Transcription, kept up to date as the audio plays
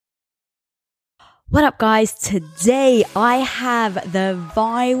What up, guys? Today I have the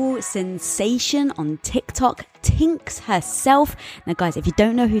viral sensation on TikTok, Tinx herself. Now guys, if you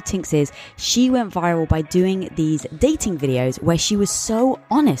don't know who Tinx is, she went viral by doing these dating videos where she was so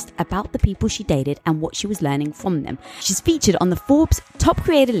honest about the people she dated and what she was learning from them. She's featured on the Forbes top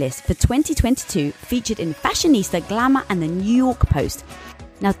creator list for 2022, featured in Fashionista, Glamour and the New York Post.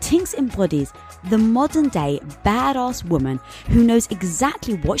 Now, Tinx embodies the modern day badass woman who knows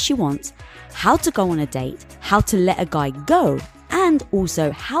exactly what she wants, how to go on a date, how to let a guy go, and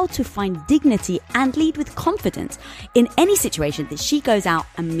also how to find dignity and lead with confidence in any situation that she goes out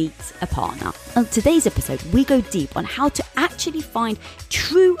and meets a partner. On today's episode, we go deep on how to actually find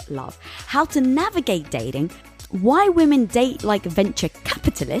true love, how to navigate dating, why women date like venture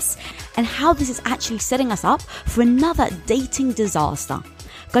capitalists, and how this is actually setting us up for another dating disaster.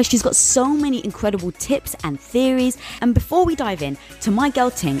 Guys, she's got so many incredible tips and theories. And before we dive in to my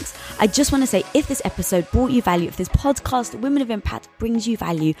girl Tinx, I just want to say, if this episode brought you value, if this podcast, Women of Impact, brings you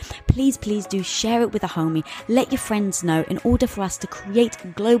value, please do share it with a homie. Let your friends know. In order for us to create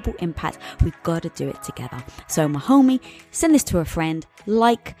global impact, we've got to do it together. So my homie, send this to a friend,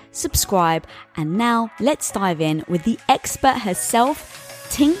 like, subscribe. And now let's dive in with the expert herself,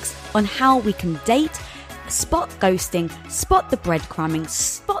 Tinx, on how we can date, spot ghosting, spot the breadcrumbing,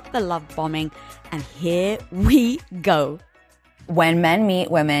 spot the love bombing, and here we go. When men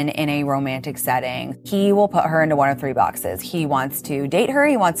meet women in a romantic setting, he will put her into one of three boxes. He wants to date her,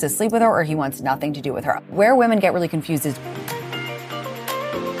 he wants to sleep with her, or he wants nothing to do with her. Where women get really confused is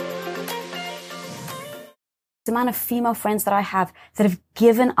the amount of female friends that I have that have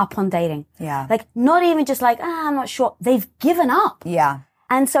given up on dating. Yeah. Like, not even just like, I'm not sure. They've given up. Yeah.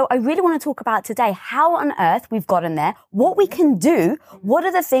 And so I really want to talk about today how on earth we've gotten there, what we can do, what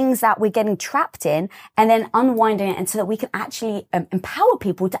are the things that we're getting trapped in, and then unwinding it, and so that we can actually empower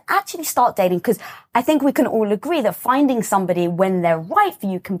people to actually start dating. Because I think we can all agree that finding somebody when they're right for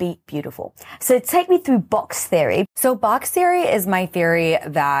you can be beautiful. So take me through box theory. So box theory is my theory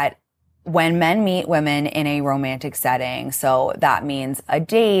that when men meet women in a romantic setting, so that means a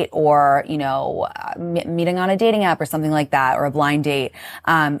date or, meeting on a dating app or something like that, or a blind date,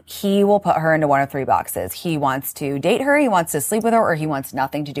 he will put her into one of three boxes. He wants to date her, he wants to sleep with her, or he wants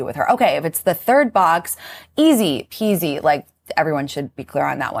nothing to do with her. Okay, if it's the third box, easy peasy, like everyone should be clear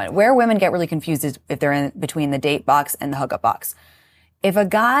on that one. Where women get really confused is if they're in between the date box and the hookup box.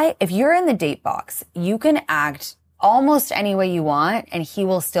 If you're in the date box, you can act almost any way you want and he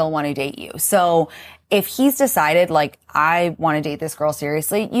will still want to date you. So if he's decided, like, I want to date this girl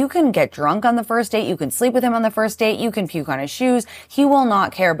seriously, you can get drunk on the first date, you can sleep with him on the first date, you can puke on his shoes. He will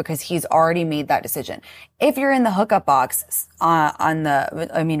not care because he's already made that decision. If you're in the hookup box,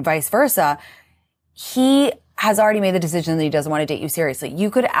 vice versa, he has already made the decision that he doesn't want to date you seriously.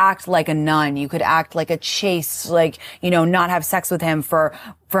 You could act like a nun. You could act like a chaste, not have sex with him for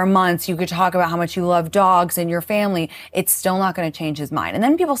months. You could talk about how much you love dogs and your family. It's still not going to change his mind. And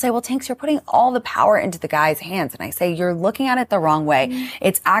then people say, well, Tinx, you're putting all the power into the guy's hands. And I say, you're looking at it the wrong way.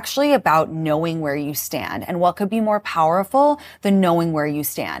 It's actually about knowing where you stand. And what could be more powerful than knowing where you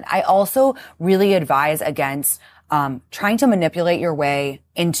stand? I also really advise against trying to manipulate your way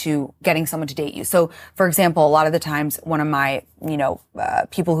into getting someone to date you. So, for example, a lot of the times one of my,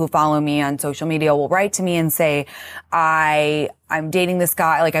 people who follow me on social media will write to me and say, I'm dating this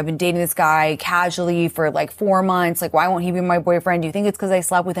guy, I've been dating this guy casually for 4 months. Why won't he be my boyfriend? Do you think it's because I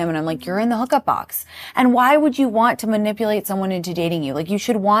slept with him? And I'm like, you're in the hookup box. And why would you want to manipulate someone into dating you? You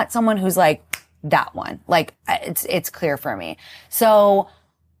should want someone who's that one. It's clear for me. So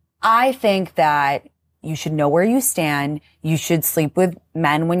I think that you should know where you stand. You should sleep with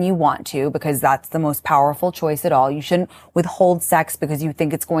men when you want to, because that's the most powerful choice at all. You shouldn't withhold sex because you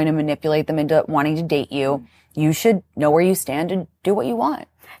think it's going to manipulate them into wanting to date you. You should know where you stand and do what you want.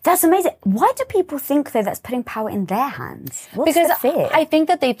 That's amazing. Why do people think though that's putting power in their hands? What's the fear? I think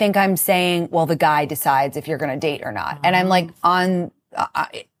that they think I'm saying, well, the guy decides if you're going to date or not. And I'm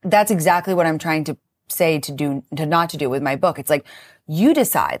that's exactly what I'm trying to say to not to do with my book. It's you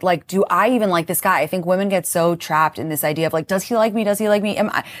decide. Do I even like this guy? I think women get so trapped in this idea of does he like me? Does he like me?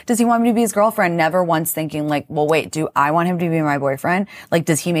 Does he want me to be his girlfriend? Never once thinking well, wait, do I want him to be my boyfriend?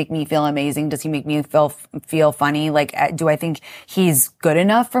 Does he make me feel amazing? Does he make me feel funny? Do I think he's good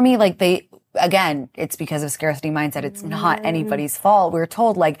enough for me? Again, it's because of scarcity mindset. It's not anybody's fault. We're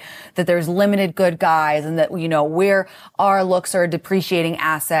told that there's limited good guys and that, our looks are a depreciating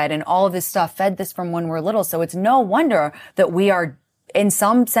asset and all of this stuff fed this from when we're little. So it's no wonder that we are, in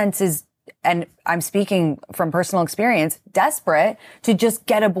some senses, and I'm speaking from personal experience, desperate to just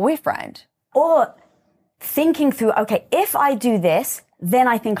get a boyfriend. Or thinking through, okay, if I do this, then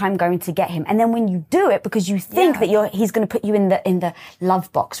I think I'm going to get him. And then when you do it, because you think that he's going to put you in the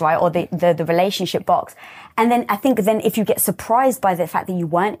love box, right? Or the relationship box. And then I think then if you get surprised by the fact that you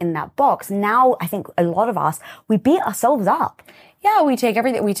weren't in that box, now I think a lot of us, we beat ourselves up. Yeah, we take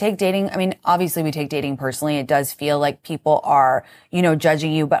everything. We take dating. I mean, obviously we take dating personally. It does feel like people are,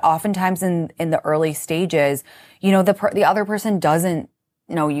 judging you, but oftentimes in the early stages, the other person doesn't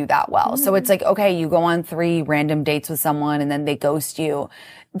know you that well. So it's like, okay, you go on 3 random dates with someone and then they ghost you.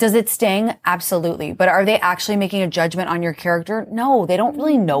 Does it sting? Absolutely. But are they actually making a judgment on your character? No, they don't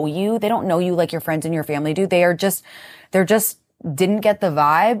really know you. They don't know you like your friends and your family do. They're just didn't get the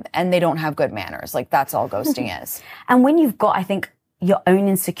vibe and they don't have good manners. Like that's all ghosting is. And when you've got, I think, your own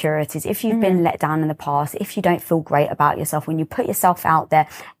insecurities, if you've been let down in the past, if you don't feel great about yourself, when you put yourself out there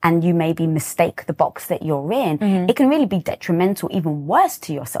and you maybe mistake the box that you're in, it can really be detrimental, even worse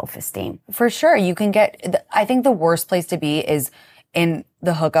to your self-esteem. For sure. You can I think the worst place to be is in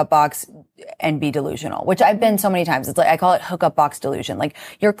the hookup box and be delusional, which I've been so many times. It's like, I call it hookup box delusion. Like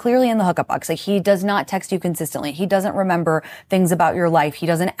you're clearly in the hookup box. Like he does not text you consistently. He doesn't remember things about your life. He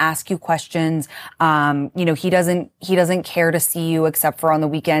doesn't ask you questions. He doesn't care to see you except for on the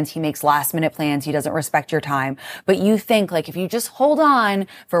weekends. He makes last minute plans. He doesn't respect your time. But you think like if you just hold on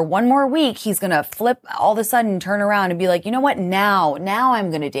for one more week, he's going to flip all of a sudden, turn around and be like, you know what? Now I'm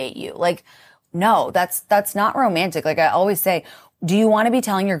going to date you. Like, no, that's not romantic. Like I always say, do you want to be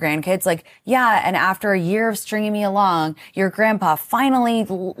telling your grandkids like, yeah, and after a year of stringing me along, your grandpa finally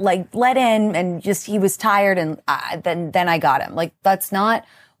let in and just, he was tired and then I got him. Like that's not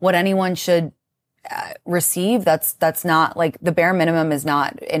what anyone should receive. That's not like the bare minimum is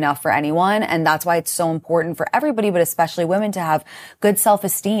not enough for anyone. And that's why it's so important for everybody, but especially women to have good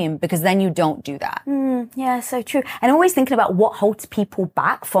self-esteem because then you don't do that. Yeah, so true. And always thinking about what holds people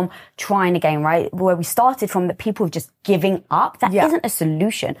back from trying again, right? Where we started from, that people are just giving up. That isn't a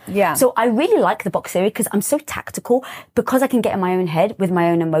solution. Yeah. So I really like the box theory because I'm so tactical, because I can get in my own head with my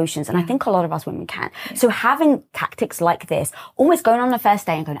own emotions. And I think a lot of us women can. So having tactics like this, almost going on the first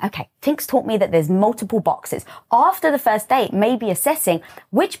day and going, okay, Tinx taught me that there's multiple boxes. After the first date, maybe assessing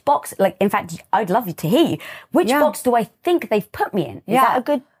which box, like, in fact, I'd love you to hear you. Which box do I think they've put me in? Is that a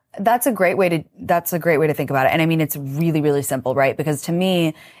good... That's a great way to think about it. And I mean, it's really, really simple, right? Because to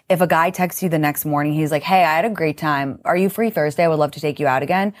me, if a guy texts you the next morning, he's like, hey, I had a great time. Are you free Thursday? I would love to take you out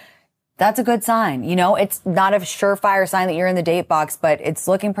again. That's a good sign. It's not a surefire sign that you're in the date box, but it's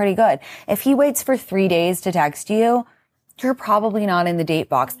looking pretty good. If he waits for 3 days to text you, you're probably not in the date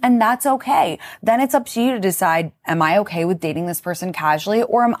box. And that's okay. Then it's up to you to decide, am I okay with dating this person casually,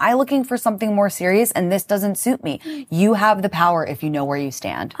 or am I looking for something more serious and this doesn't suit me? You have the power if you know where you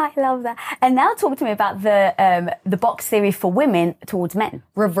stand. I love that. And now talk to me about the box theory for women towards men.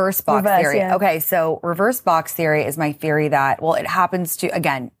 Reverse box theory. Yeah. Okay, so reverse box theory is my theory that, well, it happens to,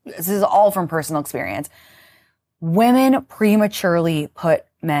 again, this is all from personal experience. Women prematurely put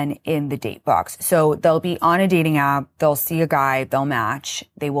men in the date box. So they'll be on a dating app, they'll see a guy, they'll match,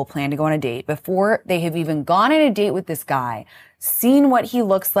 they will plan to go on a date. Before they have even gone on a date with this guy, seen what he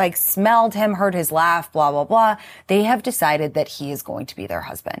looks like, smelled him, heard his laugh, blah, blah, blah, they have decided that he is going to be their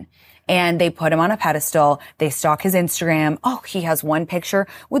husband. And they put him on a pedestal. They stalk his Instagram. Oh, he has one picture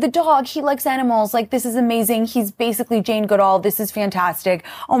with a dog. He likes animals. Like, this is amazing. He's basically Jane Goodall. This is fantastic.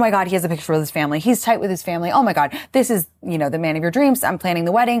 Oh my God, he has a picture with his family. He's tight with his family. Oh my God, this is, the man of your dreams. I'm planning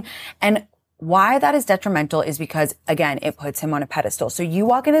the wedding. And why that is detrimental is because, again, it puts him on a pedestal. So you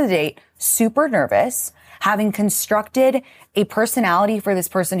walk into the date super nervous, having constructed a personality for this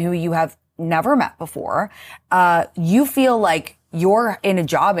person who you have never met before. You feel like you're in a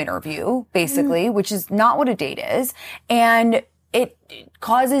job interview, basically, which is not what a date is. And it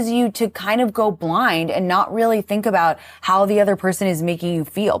causes you to kind of go blind and not really think about how the other person is making you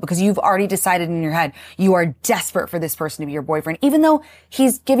feel, because you've already decided in your head you are desperate for this person to be your boyfriend, even though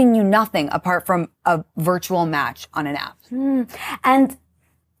he's giving you nothing apart from a virtual match on an app. And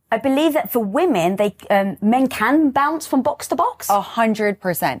I believe that for women, men can bounce from box to box.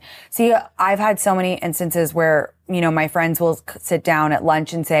 100%. See, I've had so many instances where, my friends will sit down at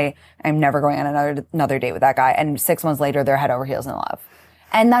lunch and say, I'm never going on another date with that guy. And 6 months later, they're head over heels in love.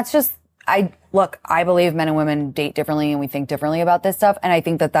 And that's just, I believe men and women date differently and we think differently about this stuff. And I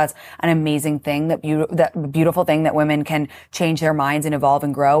think that that's an amazing thing, that beautiful thing that women can change their minds and evolve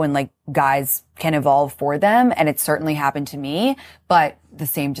and grow, and like guys can evolve for them. And it's certainly happened to me, but the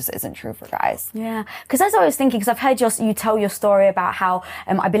same just isn't true for guys. Yeah. Cause that's what I was thinking, cause I've heard you tell your story about how,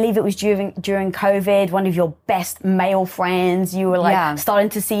 I believe it was during COVID, one of your best male friends, you were starting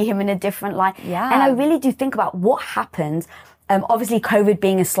to see him in a different light. Yeah. And I really do think about what happens Obviously COVID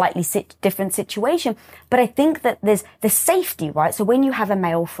being a slightly different situation, but I think that there's the safety, right? So when you have a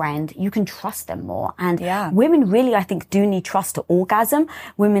male friend, you can trust them more. And women really, I think, do need trust to orgasm.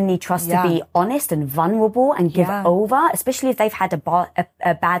 Women need trust to be honest and vulnerable and give over, especially if they've had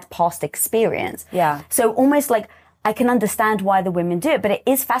a bad past experience. Yeah. So almost like I can understand why the women do it, but it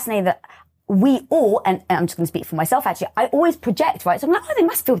is fascinating that we all, and I'm just going to speak for myself actually, I always project, right? So I'm like, oh, they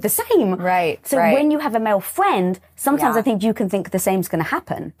must feel the same. Right. So when you have a male friend, sometimes I think you can think the same's going to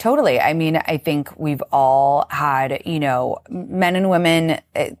happen. Totally. I mean, I think we've all had, you know, men and women,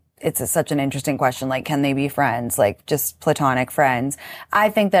 it's such an interesting question. Like, can they be friends? Like, just platonic friends? I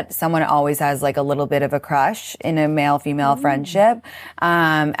think that someone always has like a little bit of a crush in a male-female friendship.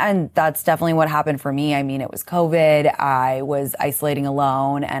 And that's definitely what happened for me. I mean, it was COVID. I was isolating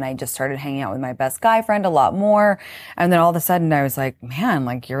alone and I just started hanging out with my best guy friend a lot more. And then all of a sudden I was like, man,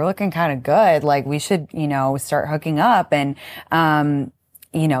 like, you're looking kind of good. Like, we should, you know, start hooking up. And,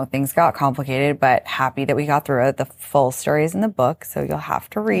 you know, things got complicated, but happy that we got through it. The full story is in the book, so you'll have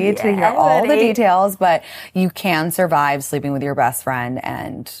to read to hear all the details, but you can survive sleeping with your best friend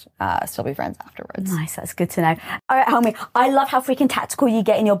and still be friends afterwards. Nice, that's good to know. All right, homie, I love how freaking tactical you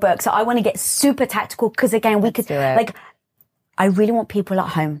get in your book, so I want to get super tactical because, again, we could do it. Like, I really want people at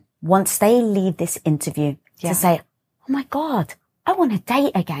home, once they leave this interview, to say, oh my God, I want to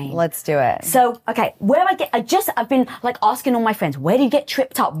date again. Let's do it. So, okay, I've been like asking all my friends, where do you get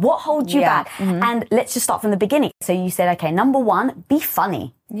tripped up? What holds you back? And let's just start from the beginning. So you said, okay, number one, be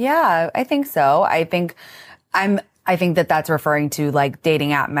funny. Yeah, I think so. I think that that's referring to like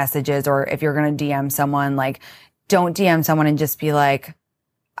dating app messages, or if you're going to DM someone, like, don't DM someone and just be like,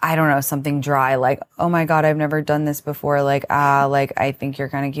 I don't know, something dry, like, oh my God, I've never done this before. Like, like, I think you're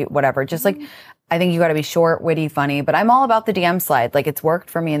kind of cute, whatever. Just like, I think you got to be short, witty, funny, but I'm all about the DM slide. Like, it's worked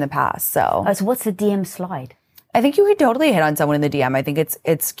for me in the past. So, so what's the DM slide? I think you could totally hit on someone in the DM. I think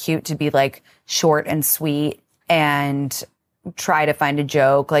it's cute to be like short and sweet and try to find a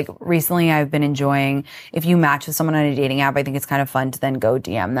joke. Like, recently I've been enjoying, if you match with someone on a dating app, I think it's kind of fun to then go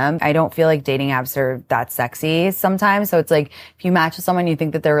DM them. I don't feel like dating apps are that sexy sometimes. So it's like, if you match with someone, you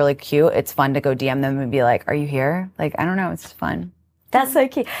think that they're really cute, it's fun to go DM them and be like, are you here? Like, I don't know. It's fun. That's so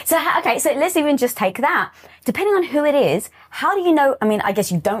cute. So, okay, so let's even just take that. Depending on who it is, how do you know? I mean, I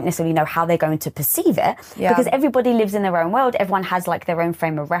guess you don't necessarily know how they're going to perceive it because everybody lives in their own world. Everyone has like their own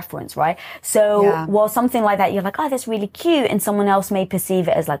frame of reference, right? So while something like that, you're like, oh, that's really cute. And someone else may perceive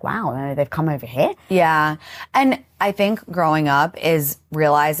it as like, wow, they've come over here. Yeah. And I think growing up is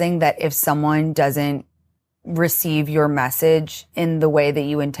realizing that if someone doesn't receive your message in the way that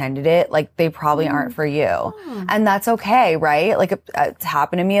you intended it, like, they probably aren't for you. And that's okay, right? Like, it's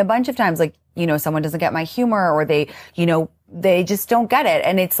happened to me a bunch of times. Like, you know, someone doesn't get my humor, or they, you know, they just don't get it.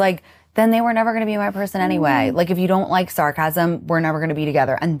 And it's like, then they were never going to be my person anyway. Like, if you don't like sarcasm, we're never going to be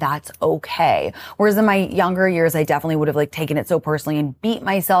together. And that's okay. Whereas in my younger years, I definitely would have like taken it so personally and beat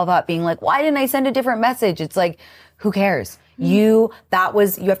myself up being like, why didn't I send a different message? It's like, who cares? You have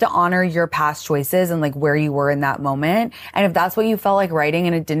to honor your past choices and like where you were in that moment. And if that's what you felt like writing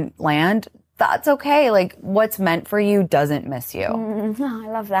and it didn't land, that's okay. Like, what's meant for you doesn't miss you. I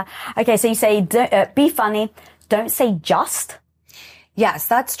love that. Okay. So you say, be funny. Don't say just. Yes,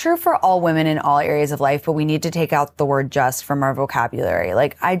 that's true for all women in all areas of life, but we need to take out the word just from our vocabulary.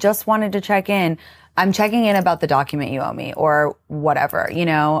 Like, I just wanted to check in. I'm checking in about the document you owe me, or whatever, you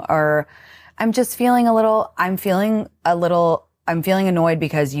know, or I'm just feeling I'm feeling annoyed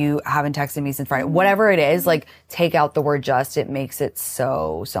because you haven't texted me since Friday. Whatever it is, like, take out the word just. It makes it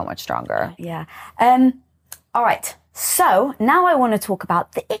so much stronger. Yeah. All right. So now I want to talk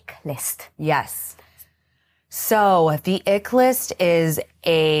about the ick list. Yes. So the ick list is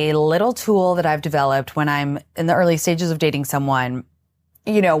a little tool that I've developed when I'm in the early stages of dating someone.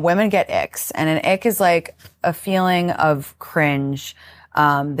 You know, women get icks, and an ick is like a feeling of cringe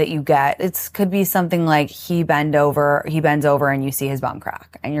that you get. It could be something like he bends over and you see his bum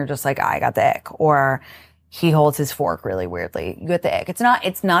crack and you're just like, I got the ick. Or he holds his fork really weirdly. You get the ick.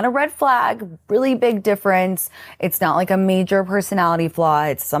 It's not a red flag, really big difference. It's not like a major personality flaw.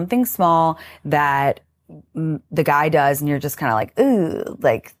 It's something small that the guy does and you're just kind of like, ooh,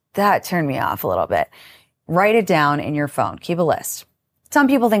 like, that turned me off a little bit. Write it down in your phone. Keep a list. Some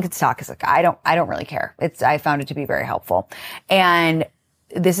people think it's toxic. I don't really care. I found it to be very helpful. And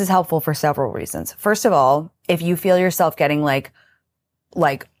this is helpful for several reasons. First of all, if you feel yourself getting like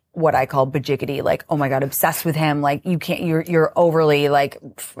what I call bajiggity, like, oh my God, obsessed with him, like you're overly like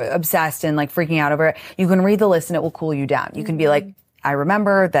obsessed and like freaking out over it, you can read the list and it will cool you down. You can be like, I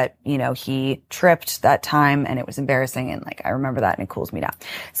remember that, he tripped that time and it was embarrassing. And like, I remember that and it cools me down.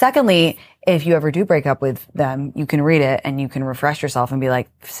 Secondly, if you ever do break up with them, you can read it and you can refresh yourself and be like,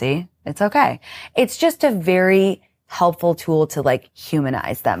 see, it's okay. It's just a very helpful tool to like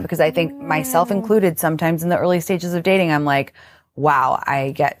humanize them, because I think myself included, sometimes in the early stages of dating, I'm like, wow,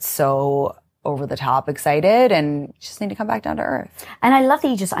 I get so over the top excited and just need to come back down to earth. And I love that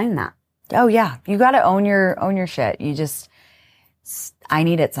you just own that. Oh yeah. You got to own your shit. I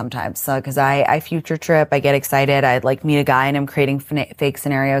need it sometimes. So, cause I future trip, I get excited. I like meet a guy and I'm creating fake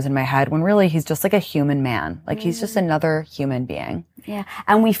scenarios in my head when really he's just like a human man. Like he's just another human being. Yeah.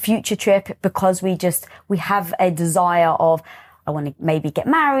 And we future trip because we have a desire of, I want to maybe get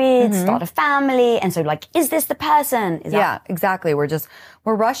married, start a family. And so like, is this the person? Yeah, exactly. We're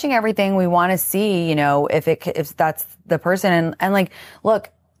rushing everything. We want to see, if that's the person. And like, look,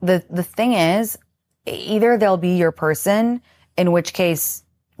 the thing is, either they'll be your person, in which case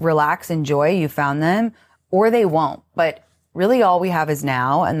relax, enjoy, you found them, or they won't. But really all we have is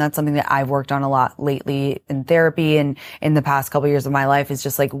now. And that's something that I've worked on a lot lately in therapy and in the past couple of years of my life, is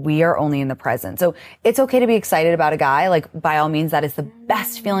just like, we are only in the present. So it's okay to be excited about a guy. Like by all means, that is the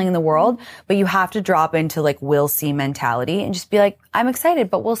best feeling in the world, but you have to drop into like, we'll see mentality and just be like, I'm excited,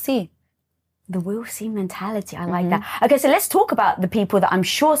 but we'll see. The we'll see mentality. I like that. Okay, so let's talk about the people that I'm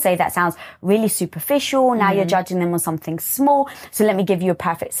sure say that sounds really superficial. Now you're judging them on something small. So let me give you a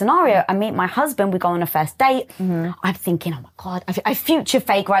perfect scenario. I meet my husband. We go on a first date. I'm thinking, oh my God, I future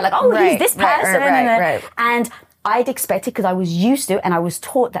fake, right? Like, oh, he's this person. Right. And I'd expected, because I was used to and I was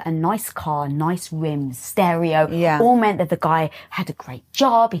taught that a nice car, nice rims, stereo, all meant that the guy had a great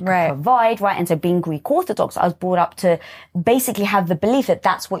job, he could provide, right? And so being Greek Orthodox, I was brought up to basically have the belief that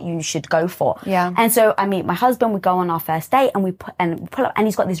that's what you should go for. Yeah. And so I meet my husband, we go on our first date and we pull up, and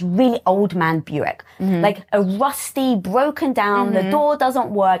he's got this really old man Buick, like a rusty, broken down, the door doesn't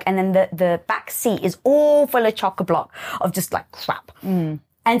work, and then the back seat is all full of chock-a-block of just like crap.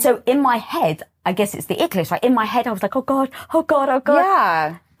 And so in my head, I guess it's the ick list, right? In my head, I was like, oh God.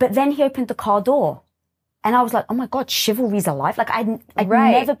 Yeah. But then he opened the car door and I was like, oh my God, chivalry's alive. Like I'd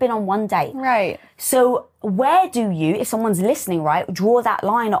never been on one date. Right. So where do you, if someone's listening, right, draw that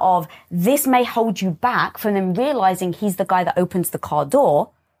line of this may hold you back from them realizing he's the guy that opens the car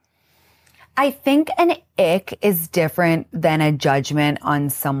door? I think an ick is different than a judgment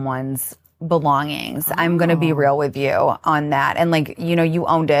on someone's belongings. I'm going to be real with you on that. And like, you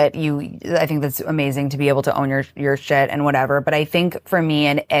owned it. I think that's amazing to be able to own your shit and whatever. But I think for me,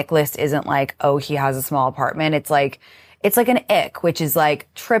 an ick list isn't like, oh, he has a small apartment. It's like an ick, which is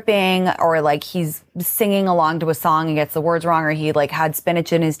like tripping, or like he's singing along to a song and gets the words wrong, or he like had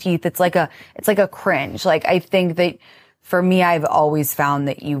spinach in his teeth. It's like a cringe. Like I think that for me, I've always found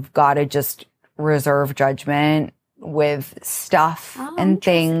that you've got to just reserve judgment with stuff and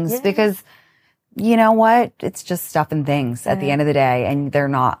things, because you know what? It's just stuff and things at the end of the day, and they're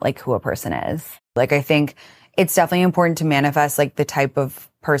not like who a person is. Like, I think it's definitely important to manifest like the type of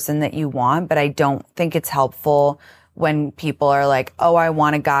person that you want, but I don't think it's helpful when people are like, oh, I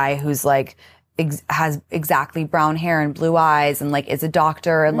want a guy who's like, has exactly brown hair and blue eyes and like is a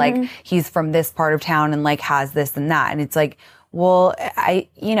doctor and like he's from this part of town and like has this and that. And it's like, well, I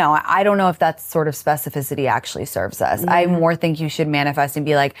don't know if that sort of specificity actually serves us. I more think you should manifest and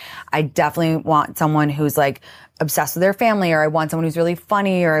be like, I definitely want someone who's like obsessed with their family, or I want someone who's really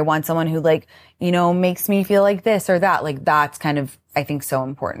funny, or I want someone who like, makes me feel like this or that. Like that's kind of, I think, so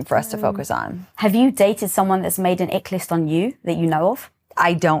important for us to focus on. Have you dated someone that's made an ick list on you that you know of?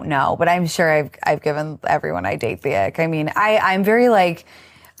 I don't know, but I'm sure I've given everyone I date the ick. I mean, I'm very like,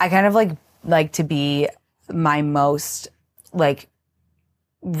 I kind of like to be my most like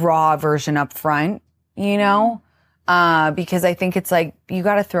raw version up front, because I think it's like, you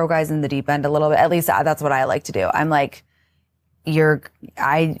got to throw guys in the deep end a little bit. At least that's what I like to do. I'm like,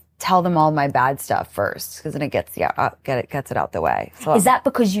 I tell them all my bad stuff first, because then it gets it out the way. So is that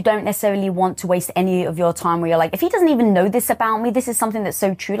because you don't necessarily want to waste any of your time where you're like, if he doesn't even know this about me, this is something that's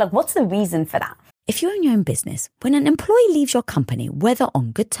so true. Like, what's the reason for that? If you own your own business, when an employee leaves your company, whether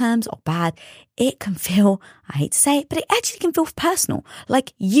on good terms or bad, it can feel, I hate to say it, but it actually can feel personal.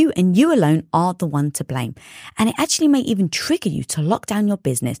 Like you and you alone are the one to blame. And it actually may even trigger you to lock down your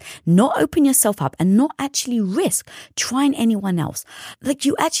business, not open yourself up, and not actually risk trying anyone else. Like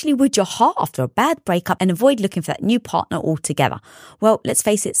you actually would your heart after a bad breakup and avoid looking for that new partner altogether. Well, let's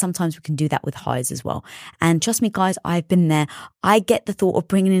face it, sometimes we can do that with highs as well. And trust me, guys, I've been there. I get the thought of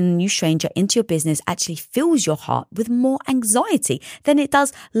bringing in a new stranger into your business actually fills your heart with more anxiety than it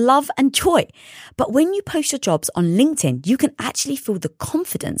does love and joy. But when you post your jobs on LinkedIn, you can actually feel the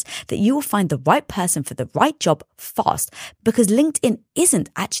confidence that you will find the right person for the right job fast, because LinkedIn isn't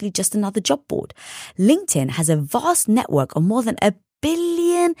actually just another job board. LinkedIn has a vast network of more than a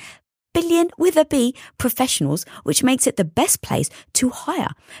billion with a B professionals, which makes it the best place to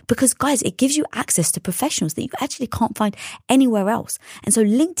hire. Because guys, it gives you access to professionals that you actually can't find anywhere else. And so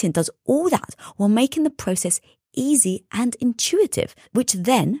LinkedIn does all that while making the process easy and intuitive, which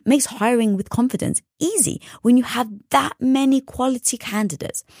then makes hiring with confidence easy when you have that many quality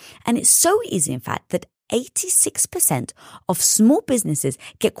candidates. And it's so easy, in fact, that 86% of small businesses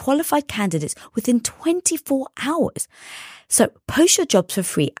get qualified candidates within 24 hours. So post your jobs for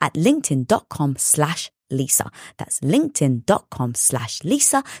free at linkedin.com/Lisa. That's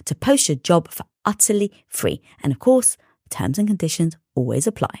linkedin.com/Lisa to post your job for utterly free. And of course, terms and conditions always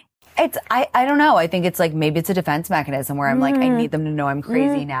apply. I don't know. I think it's like, maybe it's a defense mechanism where I'm like, I need them to know I'm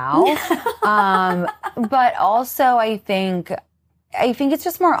crazy now. But also I think it's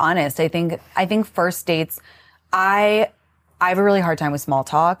just more honest. I think first dates, I have a really hard time with small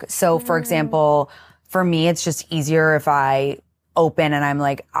talk. So for example, for me, it's just easier if I open and I'm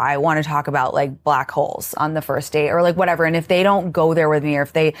like, I want to talk about like black holes on the first date or like whatever. And if they don't go there with me, or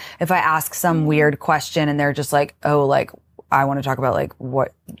if I ask some weird question and they're just like, oh, like, I want to talk about like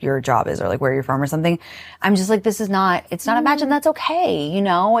what your job is or like where you're from or something, I'm just like, it's not a match, and that's okay. You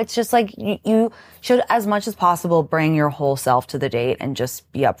know, it's just like you should, as much as possible, bring your whole self to the date and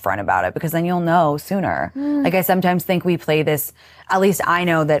just be upfront about it, because then you'll know sooner. Like, I sometimes think we play this, at least I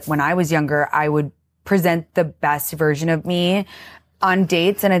know that when I was younger, I would present the best version of me on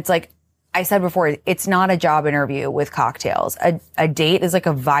dates. And it's like I said before, it's not a job interview with cocktails. A date is like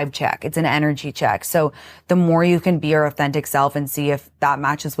a vibe check. It's an energy check. So the more you can be your authentic self and see if that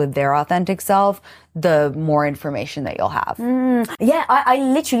matches with their authentic self, the more information that you'll have. Yeah, I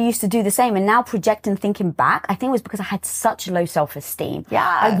literally used to do the same. And now projecting, thinking back, I think it was because I had such low self-esteem. Yeah.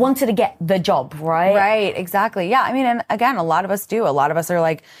 I wanted to get the job, right? Right, exactly. Yeah, I mean, and again, a lot of us do. A lot of us are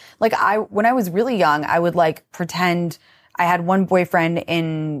like when I was really young, I would like pretend. I had one boyfriend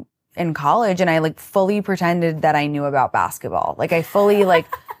in college, and I like fully pretended that I knew about basketball. Like, I fully like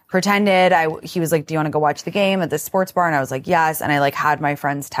pretended. He was like, do you want to go watch the game at the sports bar? And I was like, yes. And I like had my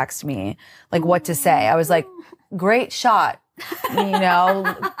friends text me like what to say. I was like, great shot,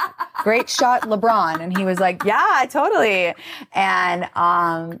 great shot, LeBron. And he was like, yeah, totally. And,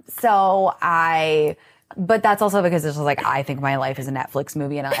 but that's also because it's just like, I think my life is a Netflix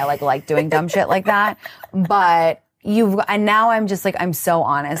movie, and I like doing dumb shit like that. But and now I'm just like, I'm so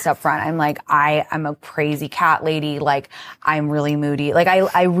honest up front. I'm like, I'm a crazy cat lady. Like, I'm really moody. Like,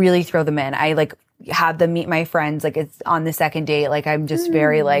 I really throw them in. I like have them meet my friends. Like, it's on the second date. Like, I'm just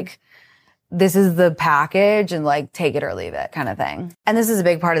very like, this is the package, and like, take it or leave it kind of thing. And this is a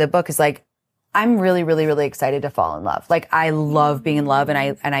big part of the book, is like, I'm really, really, really excited to fall in love. Like, I love being in love, and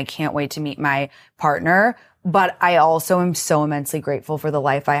I can't wait to meet my partner. But I also am so immensely grateful for the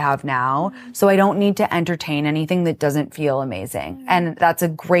life I have now. So I don't need to entertain anything that doesn't feel amazing. And that's a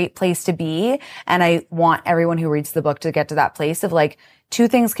great place to be. And I want everyone who reads the book to get to that place of like, two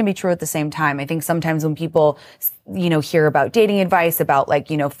things can be true at the same time. I think sometimes when people, hear about dating advice, about like,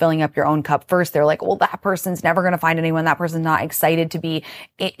 filling up your own cup first, they're like, well, that person's never going to find anyone. That person's not excited to be,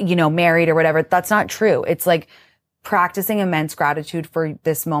 married or whatever. That's not true. It's like practicing immense gratitude for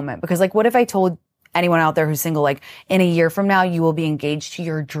this moment. Because like, what if I told anyone out there who's single, like, in a year from now, you will be engaged to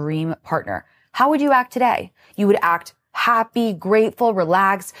your dream partner? How would you act today? You would act happy, grateful,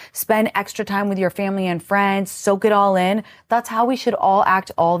 relaxed, spend extra time with your family and friends, soak it all in. That's how we should all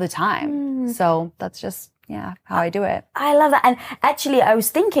act all the time. So that's just, how I do it. I love that. And actually, I was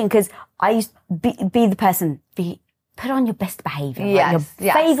thinking, because I used to be the person, put on your best behavior, right?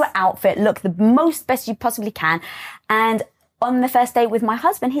 Your favorite outfit, look the most best you possibly can. And on the first date with my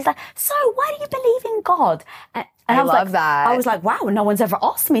husband, he's like, so why do you believe in God? And I love that. I was like, wow, no one's ever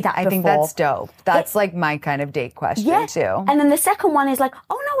asked me that before. I think that's dope. That's like my kind of date question too. And then the second one is like,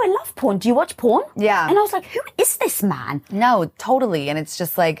 oh no, I love porn. Do you watch porn? Yeah. And I was like, who is this man? No, totally. And it's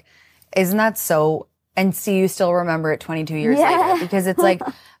just like, isn't that so, and see, you still remember it 22 years later, because it's like,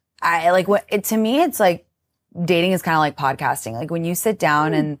 to me, it's like dating is kind of like podcasting. Like, when you sit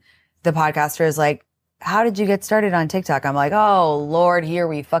down and the podcaster is like, how did you get started on TikTok? I'm like, oh Lord, here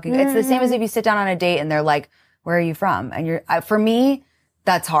we fucking, it's the same as if you sit down on a date and they're like, where are you from? And for me,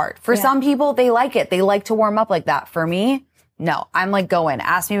 that's hard. For some people, they like it. They like to warm up like that. For me, no, I'm like, go in,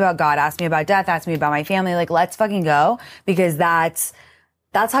 ask me about God, ask me about death, ask me about my family. Like, let's fucking go, because that's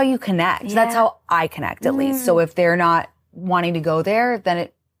how you connect. Yeah. That's how I connect, at least. So if they're not wanting to go there, then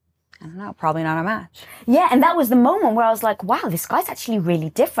I don't know, probably not a match. Yeah, and that was the moment where I was like, wow, this guy's actually really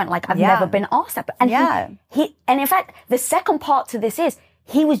different. Like, I've never been asked that. And he and in fact, the second part to this is,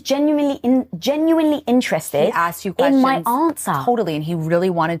 he was genuinely interested. He asked you questions. In my answer. Totally, and he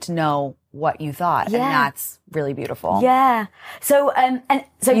really wanted to know what you thought. Yeah. And that's really beautiful. Yeah. So,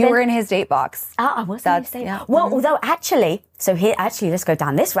 so you were in his date box. I was in his date box. Well, although actually, let's go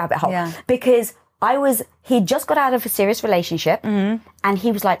down this rabbit hole. Yeah. Because he just got out of a serious relationship and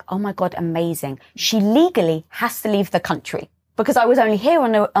he was like, oh my God, amazing. She legally has to leave the country. Because I was only here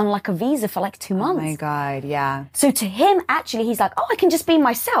on like a visa for like 2 months. Oh my God, yeah. So to him, actually, he's like, oh, I can just be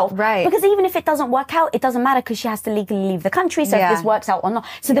myself. Right. Because even if it doesn't work out, it doesn't matter because she has to legally leave the country. So if this works out or not.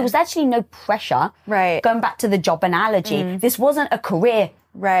 So there was actually no pressure. Right. Going back to the job analogy, this wasn't a career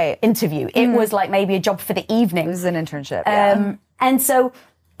interview. It was like maybe a job for the evening. It was an internship. And so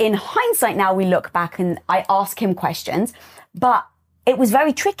in hindsight now, we look back and I ask him questions, but it was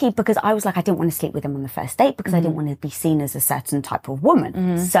very tricky because I was like, I didn't want to sleep with him on the first date because I didn't want to be seen as a certain type of woman.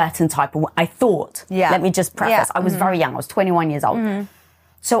 I thought. Yeah. Let me just preface. I was very young. I was 21 years old.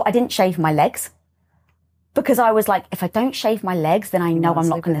 So I didn't shave my legs because I was like, if I don't shave my legs, then I know I'm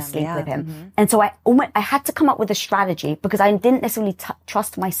not going to sleep with him. And so I had to come up with a strategy because I didn't necessarily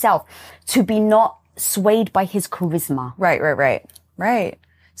trust myself to be not swayed by his charisma. Right.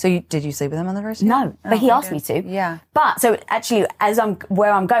 So did you sleep with him on the first date? No, but he asked me to. Yeah. But so actually,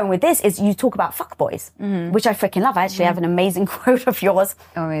 where I'm going with this is you talk about fuckboys, which I freaking love. I actually have an amazing quote of yours.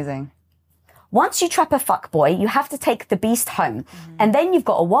 Oh, amazing. Once you trap a fuckboy, you have to take the beast home. And then you've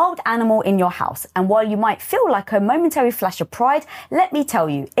got a wild animal in your house. And while you might feel like a momentary flash of pride, let me tell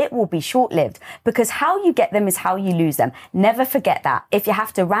you, it will be short-lived. Because how you get them is how you lose them. Never forget that. If you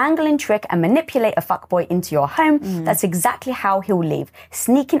have to wrangle and trick and manipulate a fuckboy into your home, that's exactly how he'll leave.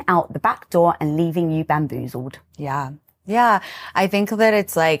 Sneaking out the back door and leaving you bamboozled. Yeah. Yeah. I think that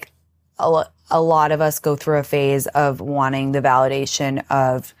it's like a lot of us go through a phase of wanting the validation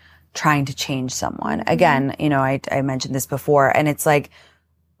of trying to change someone. Again, you know, I mentioned this before, and it's like,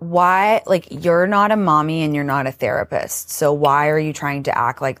 why, like, you're not a mommy and you're not a therapist. So why are you trying to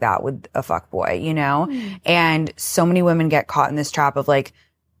act like that with a fuckboy, you know? And so many women get caught in this trap of like,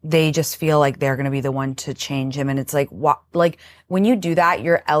 they just feel like they're going to be the one to change him. And it's like, what, like when you do that,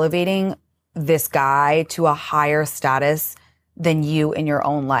 you're elevating this guy to a higher status than you in your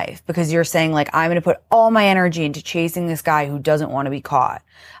own life, because you're saying like, I'm going to put all my energy into chasing this guy who doesn't want to be caught.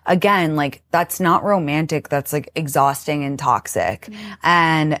 Again, like that's not romantic. That's like exhausting and toxic.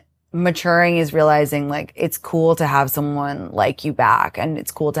 And maturing is realizing like it's cool to have someone like you back, and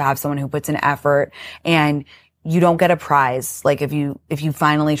it's cool to have someone who puts in effort, and you don't get a prize. Like if you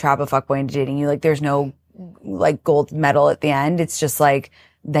finally trap a fuckboy into dating you, like there's no like gold medal at the end. It's just like,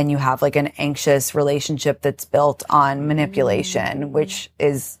 then you have like an anxious relationship that's built on manipulation, which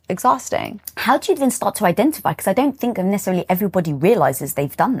is exhausting. How do you even start to identify? Because I don't think necessarily everybody realizes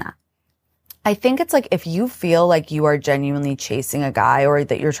they've done that. I think it's like if you feel like you are genuinely chasing a guy, or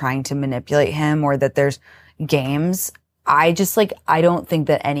that you're trying to manipulate him, or that there's games, I don't think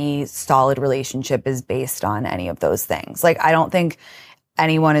that any solid relationship is based on any of those things. Like, I don't think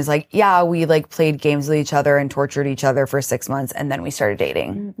anyone is like, yeah, we like played games with each other and tortured each other for 6 months and then we started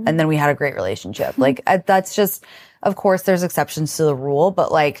dating and then we had a great relationship. Like that's just, of course there's exceptions to the rule, but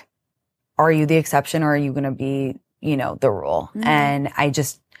like, are you the exception or are you going to be, you know, the rule? And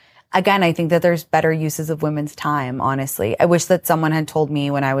again, I think that there's better uses of women's time, honestly. I wish that someone had told me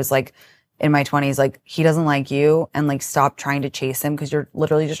when I was like in my 20s, like, he doesn't like you, and like stop trying to chase him because you're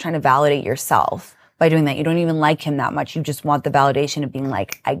literally just trying to validate yourself. By doing that, you don't even like him that much. You just want the validation of being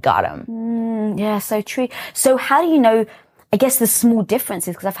like, I got him. Yeah, so true. So how do you know, I guess, the small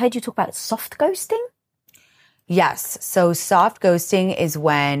differences? Because I've heard you talk about soft ghosting. Yes. So soft ghosting is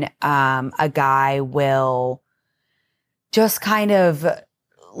when a guy will just kind of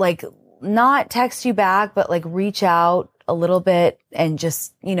like not text you back, but like reach out a little bit and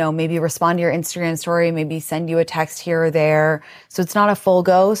just, you know, maybe respond to your Instagram story, maybe send you a text here or there. So it's not a full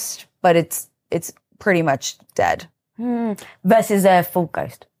ghost, but it's pretty much dead. Versus a full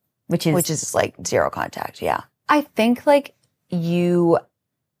ghost, which is like zero contact. Yeah. I think like you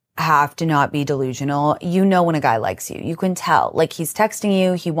have to not be delusional. You know when a guy likes you. You can tell. Like he's texting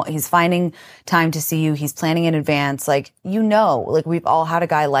you, he's finding time to see you, he's planning in advance. Like, you know, like we've all had a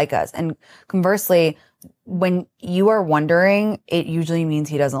guy like us. And conversely, when you are wondering, it usually means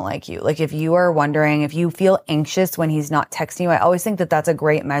he doesn't like you. Like if you are wondering, if you feel anxious when he's not texting you, I always think that that's a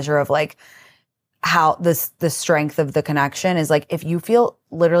great measure of like how the strength of the connection is. Like if you feel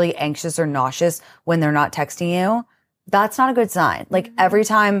literally anxious or nauseous when they're not texting you, that's not a good sign. Like every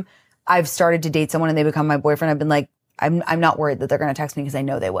time I've started to date someone and they become my boyfriend, I've been like, I'm not worried that they're going to text me because I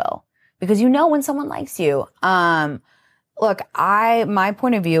know they will. Because you know when someone likes you. Look, my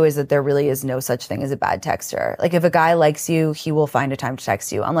point of view is that there really is no such thing as a bad texter. Like if a guy likes you, he will find a time to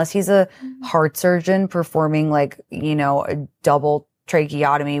text you. Unless he's a heart surgeon performing like, you know, a double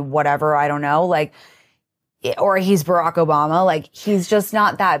tracheotomy, whatever, I don't know. Like, or he's Barack Obama. Like he's just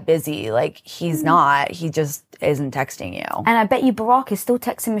not that busy. Like he's not. He just isn't texting you. And I bet you Barack is still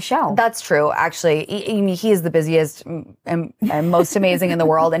texting Michelle. That's true. Actually, he is the busiest and most amazing in the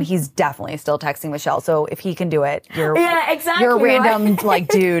world. And he's definitely still texting Michelle. So if he can do it, you're a random like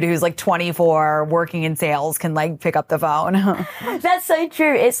dude who's like 24 working in sales can like pick up the phone. That's so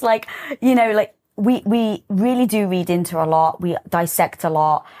true. It's like, you know, like we really do read into a lot. We dissect a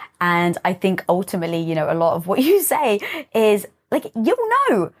lot. And I think ultimately, you know, a lot of what you say is like, you'll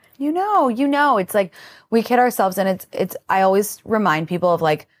know. You know, it's like we kid ourselves and I always remind people of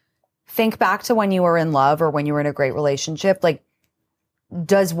like, think back to when you were in love or when you were in a great relationship. Like,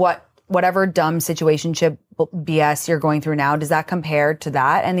 does whatever dumb situationship BS you're going through now, does that compare to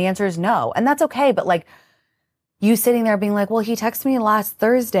that? And the answer is no. And that's okay. But like you sitting there being like, well, he texted me last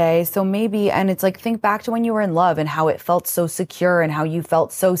Thursday. So maybe, and it's like, think back to when you were in love and how it felt so secure and how you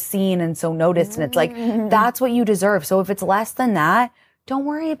felt so seen and so noticed. And it's like, that's what you deserve. So if it's less than that, don't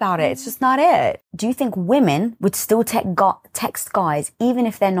worry about it. It's just not it. Do you think women would still text guys even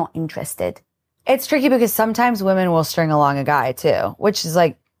if they're not interested? It's tricky because sometimes women will string along a guy too, which is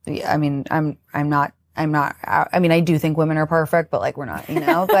like, I mean, I mean, I do think women are perfect, but like we're not, you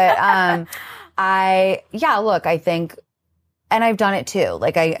know, but, look, I think, and I've done it too.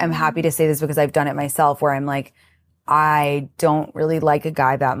 Like I am happy to say this because I've done it myself where I'm like, I don't really like a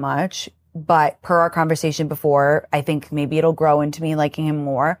guy that much. But per our conversation before, I think maybe it'll grow into me liking him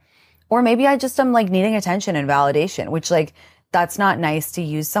more. Or maybe I just am like needing attention and validation, which like, that's not nice to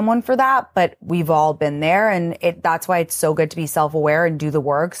use someone for that, but we've all been there. And that's why it's so good to be self-aware and do the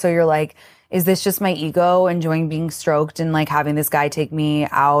work. So you're like, is this just my ego enjoying being stroked and like having this guy take me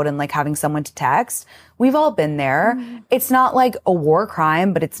out and like having someone to text? We've all been there. It's not like a war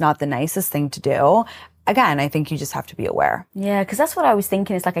crime, but it's not the nicest thing to do. Again, I think you just have to be aware. Yeah, because that's what I was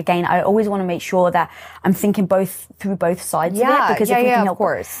thinking. It's like, again, I always want to make sure that I'm thinking through both sides of it. Because if we can help, of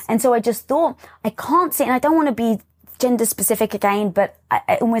course. And so I just thought, I can't see, and I don't want to be gender specific again, but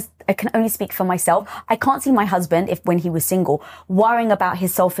I can only speak for myself. I can't see my husband, when he was single, worrying about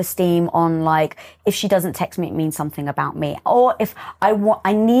his self-esteem on like, if she doesn't text me, it means something about me. Or if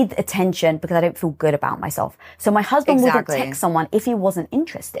I need attention because I don't feel good about myself. So my husband wouldn't text someone if he wasn't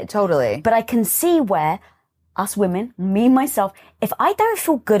interested. Totally. But I can see where us women, me, myself, if I don't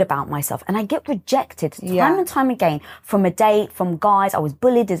feel good about myself and I get rejected time and time again from a date, from guys, I was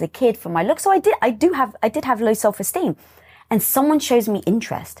bullied as a kid for my looks. So I did have low self-esteem, and someone shows me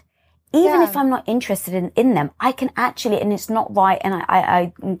interest. Even if I'm not interested in them, I can actually, and it's not right. And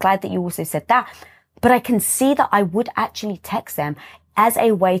I'm glad that you also said that, but I can see that I would actually text them as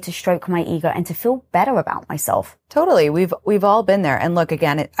a way to stroke my ego and to feel better about myself. Totally. We've all been there. And look,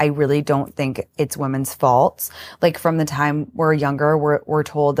 again, I really don't think it's women's faults. Like from the time we're younger, we're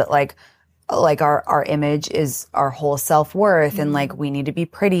told that like our image is our whole self-worth and like we need to be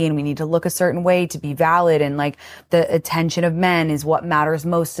pretty and we need to look a certain way to be valid and like the attention of men is what matters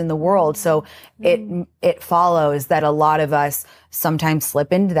most in the world. So it follows that a lot of us sometimes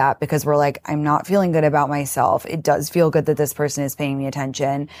slip into that because we're like, I'm not feeling good about myself. It does feel good that this person is paying me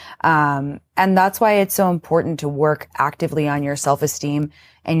attention. And that's why it's so important to work actively on your self-esteem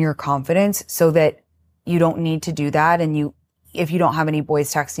and your confidence so that you don't need to do that. And if you don't have any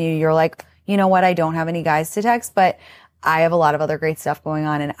boys texting you, you're like, you know what? I don't have any guys to text, but I have a lot of other great stuff going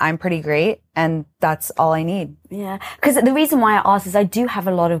on and I'm pretty great. And that's all I need. Yeah. Because the reason why I asked is I do have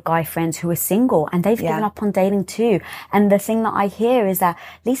a lot of guy friends who are single and they've given up on dating too. And the thing that I hear is that,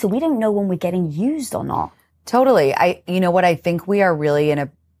 Lisa, we don't know when we're getting used or not. Totally. You know what? I think we are really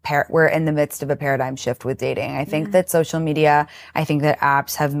we're in the midst of a paradigm shift with dating. I think that social media, I think that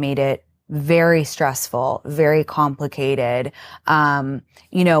apps have made it very stressful, very complicated.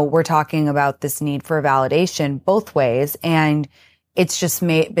 You know, we're talking about this need for validation both ways. And it's just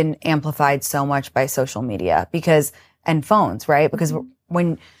been amplified so much by social media and phones, right? Because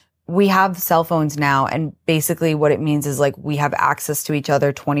when we have cell phones now and basically what it means is like we have access to each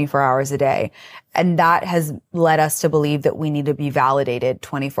other 24 hours a day. And that has led us to believe that we need to be validated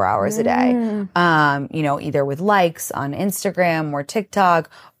 24 hours a day. You know, either with likes on Instagram or TikTok,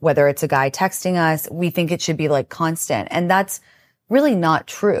 whether it's a guy texting us, we think it should be like constant. And that's really not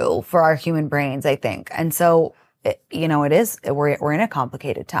true for our human brains, I think. And so we're in a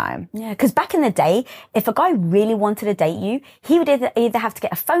complicated time. Yeah, because back in the day, if a guy really wanted to date you, he would either have to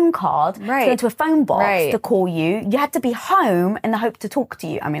get a phone card, to go into a phone box to call you. You had to be home in the hope to talk to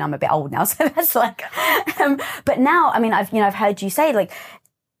you. I mean, I'm a bit old now, so that's like, but now, I mean, I've heard you say like,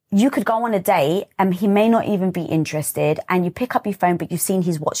 you could go on a date and he may not even be interested, and you pick up your phone, but you've seen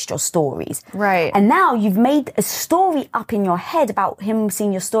he's watched your stories. Right. And now you've made a story up in your head about him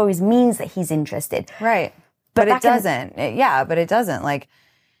seeing your stories means that he's interested. Right. But it doesn't. But it doesn't. Like,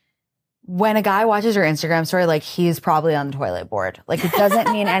 when a guy watches your Instagram story, like, he's probably on the toilet board. Like, it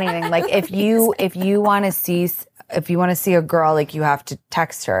doesn't mean anything. Like, if you want to see a girl, like, you have to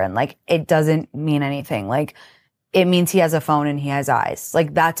text her, and like, it doesn't mean anything. Like, it means he has a phone and he has eyes.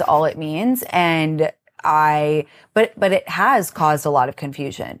 Like, that's all it means. And but it has caused a lot of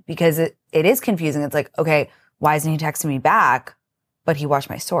confusion, because it is confusing. It's like, okay, why isn't he texting me back? But he watched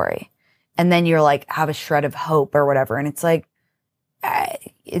my story. And then you're like, have a shred of hope or whatever. And it's like,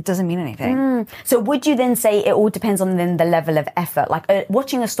 it doesn't mean anything. So would you then say it all depends on then the level of effort? Like,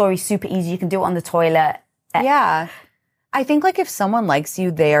 watching a story is super easy. You can do it on the toilet. Yeah. I think, like, if someone likes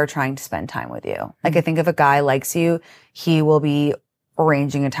you, they are trying to spend time with you. Like, I think if a guy likes you, he will be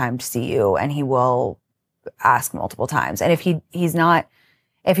arranging a time to see you, and he will ask multiple times. And if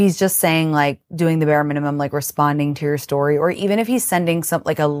if he's just saying, like, doing the bare minimum, like responding to your story, or even if he's sending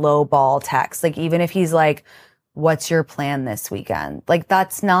like a low ball text, like, even if he's like, what's your plan this weekend? Like,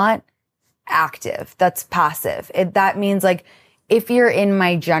 that's not active. That's passive. That means, like, if you're in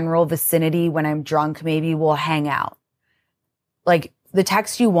my general vicinity when I'm drunk, maybe we'll hang out. Like, the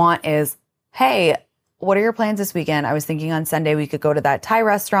text you want is, hey, what are your plans this weekend? I was thinking on Sunday we could go to that Thai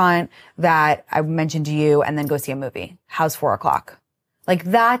restaurant that I mentioned to you, and then go see a movie. How's 4:00? Like,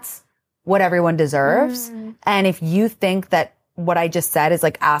 that's what everyone deserves. And if you think that what I just said is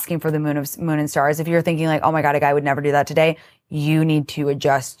like asking for the moon and stars, if you're thinking like, oh my God, a guy would never do that today, you need to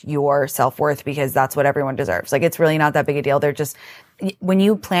adjust your self-worth, because that's what everyone deserves. Like, it's really not that big a deal. They're just, when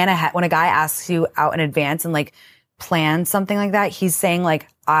you plan ahead, when a guy asks you out in advance and like plan something like that, he's saying like,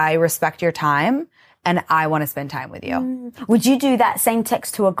 I respect your time and I want to spend time with you. Would you do that same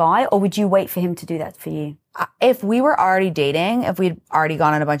text to a guy, or would you wait for him to do that for you? If we were already dating, if we'd already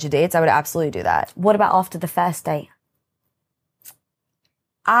gone on a bunch of dates, I would absolutely do that. What about after the first date?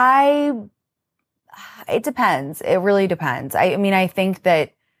 It depends. It really depends. I mean, I think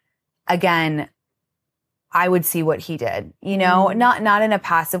that, again, I would see what he did, not in a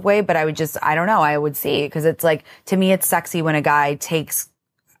passive way, but I don't know. I would see, because it's like, to me, it's sexy when a guy takes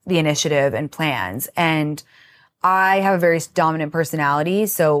the initiative and plans. And I have a very dominant personality.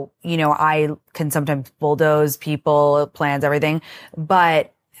 So, I can sometimes bulldoze people, plans, everything.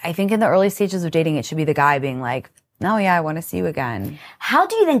 But I think in the early stages of dating, it should be the guy being like, no, yeah, I want to see you again. How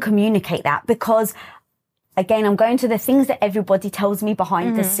do you then communicate that? Because, again, I'm going to the things that everybody tells me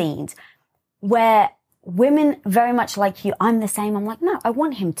behind the scenes, where women very much like you, I'm the same. I'm like, no, I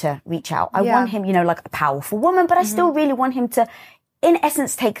want him to reach out. I want him, like a powerful woman, but I still really want him to, in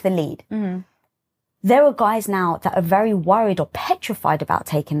essence, take the lead. There are guys now that are very worried or petrified about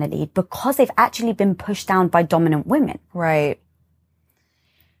taking the lead, because they've actually been pushed down by dominant women. Right.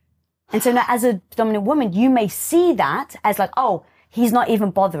 And so now, as a dominant woman, you may see that as like, oh, he's not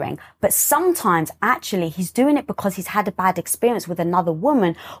even bothering. But sometimes actually he's doing it because he's had a bad experience with another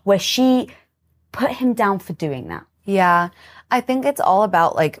woman where she put him down for doing that. Yeah. I think it's all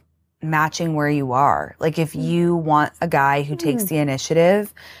about like matching where you are. Like, if you want a guy who takes the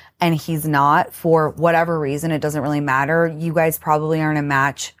initiative and he's not, for whatever reason, it doesn't really matter. You guys probably aren't a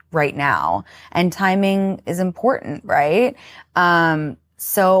match right now. And timing is important, right?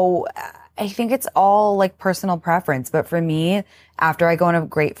 So I think it's all like personal preference. But for me, after I go on a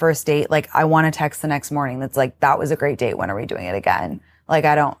great first date, like, I want to text the next morning that's like, that was a great date. When are we doing it again? Like,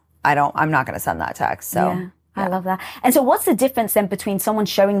 I'm not going to send that text. So yeah. I love that. And so what's the difference then between someone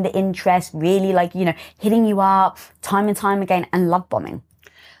showing the interest, really like, hitting you up time and time again, and love bombing?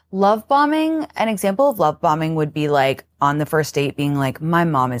 Love bombing, an example of love bombing would be like on the first date being like, my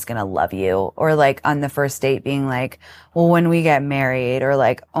mom is going to love you. Or like on the first date being like, well, when we get married, or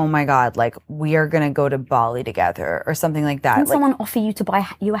like, oh my God, like we are going to go to Bali together, or something like that. Didn't like, someone offer you to buy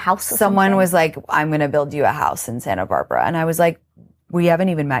you a house or someone something? was like, I'm going to build you a house in Santa Barbara. And I was like, we haven't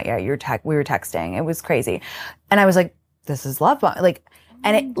even met yet. We were texting. It was crazy. And I was like, this is love bombing. Like,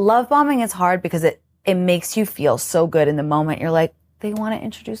 and love bombing is hard because it makes you feel so good in the moment. You're like, they want to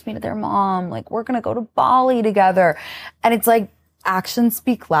introduce me to their mom. Like, we're going to go to Bali together. And it's like, actions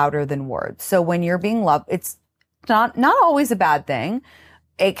speak louder than words. So when you're being loved, it's not always a bad thing.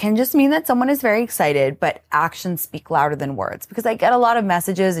 it can just mean that someone is very excited, but actions speak louder than words. Because I get a lot of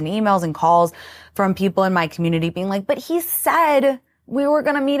messages and emails and calls from people in my community being like, but he said we were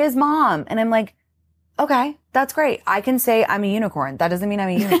going to meet his mom. And I'm like, okay, that's great. I can say I'm a unicorn. That doesn't mean I'm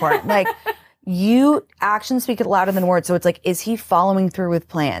a unicorn. Like, actions speak louder than words. So it's like, is he following through with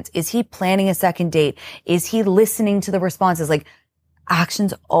plans? Is he planning a second date? Is he listening to the responses? Like,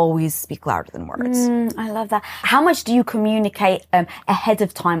 actions always speak louder than words. I love that. How much do you communicate ahead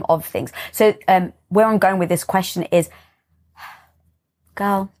of time of things? So where I'm going with this question is,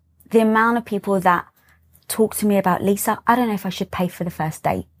 girl, the amount of people that talk to me about, Lisa, I don't know if I should pay for the first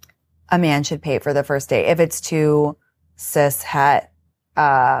date. A man should pay for the first date. If it's two cis het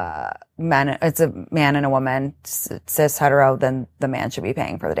men, it's a man and a woman, cis hetero, then the man should be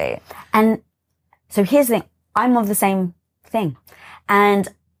paying for the date. And so here's the thing. I'm of the same thing. And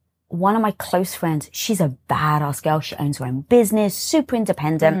one of my close friends, she's a badass girl. She owns her own business, super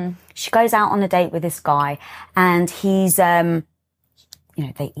independent. Mm-hmm. She goes out on a date with this guy and he's, they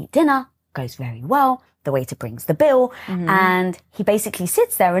eat dinner, goes very well. The waiter brings the bill and he basically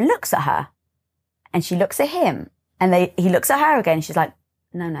sits there and looks at her and she looks at him and he looks at her again. And she's like,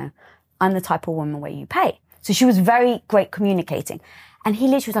 no, I'm the type of woman where you pay. So she was very great communicating. And he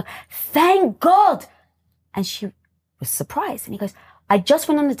literally was like, thank God. And she was surprised. And he goes, I just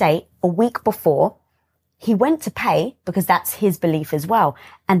went on a date a week before. He went to pay because that's his belief as well.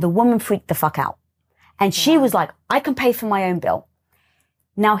 And the woman freaked the fuck out. And she was like, I can pay for my own bill.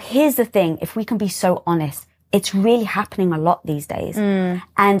 Now, here's the thing. If we can be so honest, it's really happening a lot these days.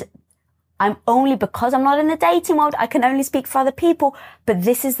 And because I'm not in the dating world, I can only speak for other people. But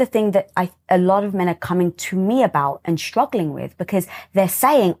this is the thing that a lot of men are coming to me about and struggling with because they're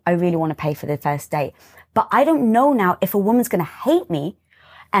saying, I really want to pay for the first date. But I don't know now if a woman's going to hate me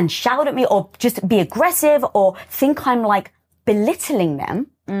and shout at me or just be aggressive or think I'm like belittling them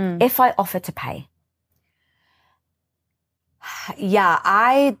if I offer to pay. Yeah,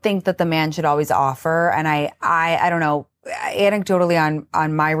 I think that the man should always offer. And I don't know, anecdotally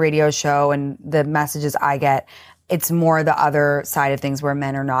on my radio show and the messages I get, it's more the other side of things where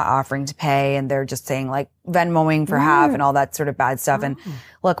men are not offering to pay and they're just saying like Venmoing for half and all that sort of bad stuff. And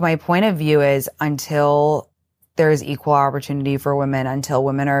look, my point of view is until there's equal opportunity for women, until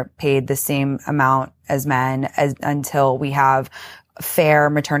women are paid the same amount as men, until we have fair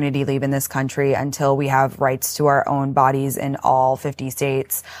maternity leave in this country, until we have rights to our own bodies in all 50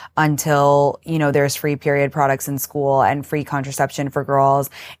 states, until, there's free period products in school and free contraception for girls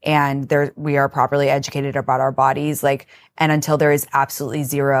and we are properly educated about our bodies, and until there is absolutely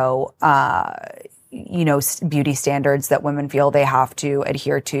zero, beauty standards that women feel they have to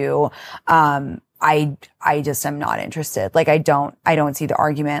adhere to, I just am not interested. I don't see the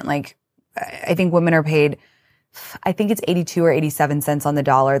argument. I think women are paid, I think it's 82 or 87 cents on the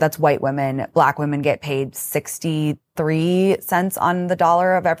dollar. That's white women. Black women get paid 63 cents on the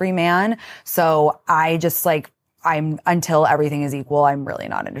dollar of every man. So until everything is equal, I'm really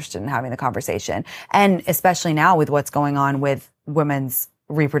not interested in having the conversation. And especially now with what's going on with women's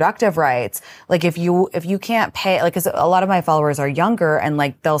reproductive rights. If you can't pay, cause a lot of my followers are younger and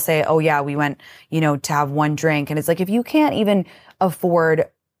they'll say, oh yeah, we went, to have one drink. And it's if you can't even afford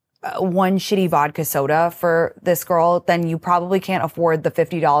one shitty vodka soda for this girl, then you probably can't afford the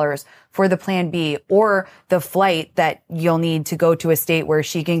 $50 for the plan B or the flight that you'll need to go to a state where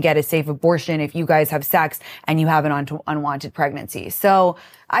she can get a safe abortion if you guys have sex and you have an unwanted pregnancy. So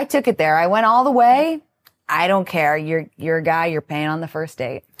I took it there. I went all the way. I don't care. You're a guy. You're paying on the first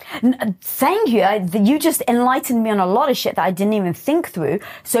date. Thank you. You just enlightened me on a lot of shit that I didn't even think through.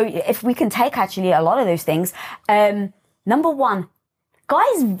 So if we can take actually a lot of those things. Number one,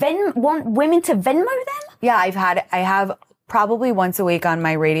 guys want women to Venmo them? Yeah, I have probably once a week on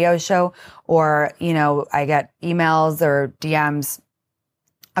my radio show or, I get emails or DMs.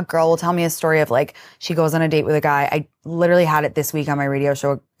 A girl will tell me a story of she goes on a date with a guy. I literally had it this week on my radio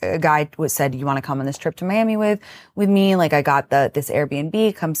show. A guy said, you want to come on this trip to Miami with me? I got this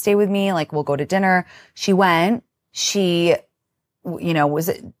Airbnb, come stay with me. We'll go to dinner. She went,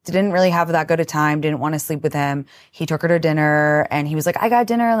 didn't really have that good a time, didn't want to sleep with him. He took her to dinner and he was like, I got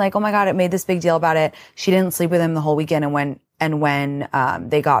dinner. Oh my God, it made this big deal about it. She didn't sleep with him the whole weekend. And when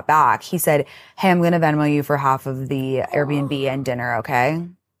they got back, he said, hey, I'm going to Venmo you for half of the Airbnb and dinner. Okay.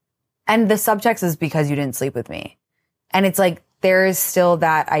 And the subtext is because you didn't sleep with me. And it's there is still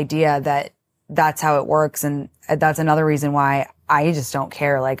that idea that that's how it works. And that's another reason why I just don't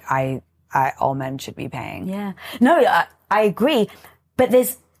care. All men should be paying. Yeah. No, I agree. But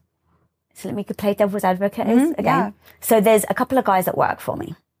so let me play devil's advocate again. Yeah. So there's a couple of guys that work for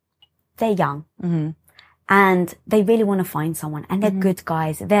me. They're young. Mm-hmm. and they really want to find someone, and they're good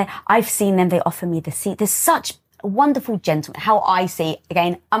guys. I've seen them. They offer me the seat. There's such wonderful gentlemen. How I see,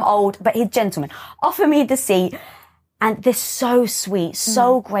 again, I'm old, but he's gentlemen. Offer me the seat. And they're so sweet,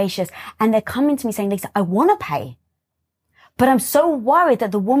 so gracious. And they're coming to me saying, Lisa, I want to pay, but I'm so worried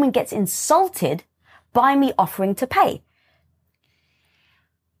that the woman gets insulted by me offering to pay.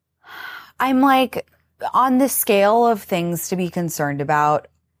 I'm like, on the scale of things to be concerned about,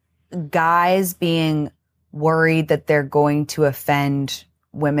 guys being worried that they're going to offend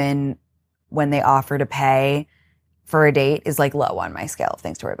women when they offer to pay for a date is like low on my scale of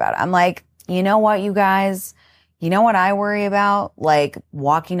things to worry about. I'm like, you know what, you guys, you know what I worry about? Like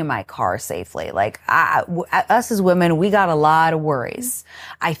walking to my car safely. Like us as women, we got a lot of worries.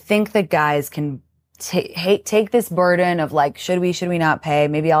 I think that guys can take this burden of like, should we not pay?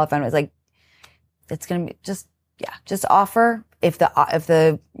 Maybe I'll offend. It's like, it's going to be just offer. If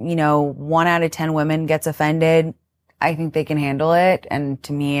the, 1 out of 10 women gets offended, I think they can handle it. And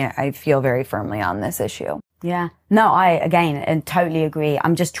to me, I feel very firmly on this issue. Yeah. No, I, again, and totally agree.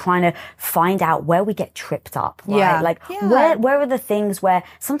 I'm just trying to find out where we get tripped up, right? Yeah. Like, where are the things where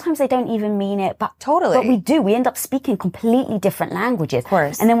sometimes they don't even mean it, but totally. But we do. We end up speaking completely different languages. Of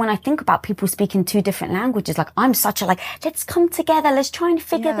course. And then when I think about people speaking 2 different languages, like, I'm such a let's come together. Let's try and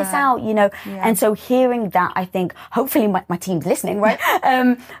figure this out, Yeah. And so hearing that, I think, hopefully my team's listening, right?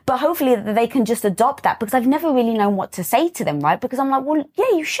 But hopefully they can just adopt that, because I've never really known what to say to them, right? Because I'm like, well,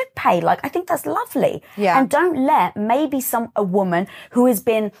 yeah, you should pay. Like, I think that's lovely. Yeah. And don't let maybe a woman who has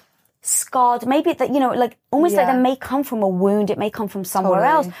been scarred, maybe that, like almost like that may come from a wound. It may come from somewhere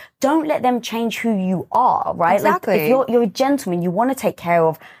else. Don't let them change who you are, right? Exactly. Like if you're a gentleman, you want to take care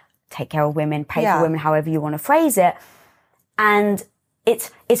of women, pay for women, however you want to phrase it. And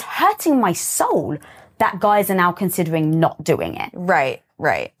it's hurting my soul that guys are now considering not doing it. Right.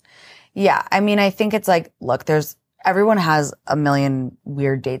 Yeah. I mean, I think it's like, look, everyone has a million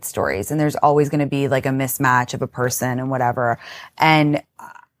weird date stories, and there's always going to be like a mismatch of a person and whatever. And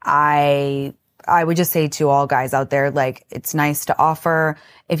I would just say to all guys out there, like, it's nice to offer.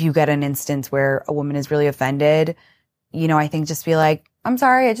 If you get an instance where a woman is really offended, I think just be like, I'm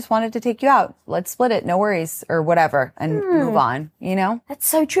sorry, I just wanted to take you out. Let's split it. No worries, or whatever, and move on, That's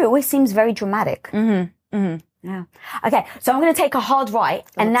so true. It always seems very dramatic. Mm-hmm. Mm-hmm. Yeah. Okay, so I'm going to take a hard right,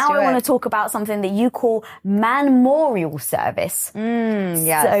 and now I want to talk about something that you call memorial service.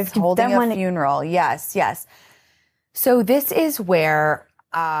 Yes, so holding a funeral. Yes. So this is where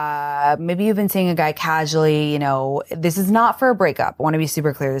maybe you've been seeing a guy casually, this is not for a breakup. I want to be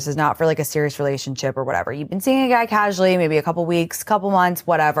super clear. This is not for like a serious relationship or whatever. You've been seeing a guy casually, maybe a couple weeks, couple months,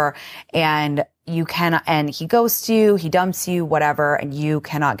 whatever, and he ghosts you, he dumps you, whatever, and you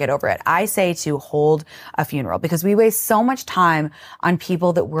cannot get over it. I say to hold a funeral, because we waste so much time on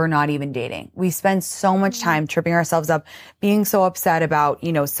people that we're not even dating. We spend so much time tripping ourselves up, being so upset about,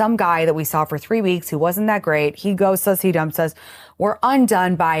 some guy that we saw for 3 weeks who wasn't that great. He ghosts us, he dumps us. We're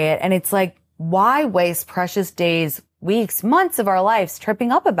undone by it. And it's like, why waste precious days, weeks, months of our lives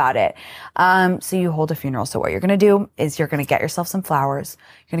tripping up about it? So you hold a funeral. So what you're going to do is you're going to get yourself some flowers.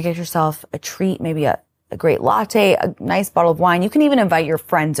 You're going to get yourself a treat, maybe a great latte, a nice bottle of wine. You can even invite your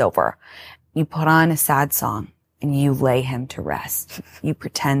friends over. You put on a sad song and you lay him to rest. You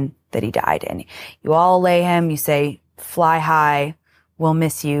pretend that he died, and you all lay him. You say, fly high. We'll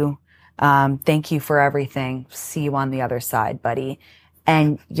miss you. Thank you for everything. See you on the other side, buddy.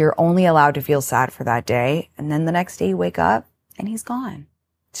 And you're only allowed to feel sad for that day. And then the next day you wake up and he's gone.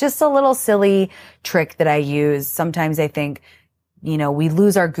 It's just a little silly trick that I use. Sometimes I think, we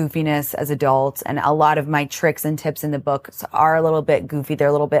lose our goofiness as adults, and a lot of my tricks and tips in the book are a little bit goofy. They're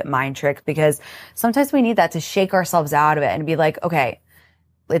a little bit mind trick, because sometimes we need that to shake ourselves out of it and be like, okay,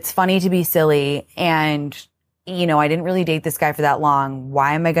 it's funny to be silly, and I didn't really date this guy for that long.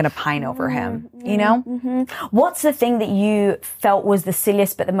 Why am I going to pine over him? Mm-hmm. What's the thing that you felt was the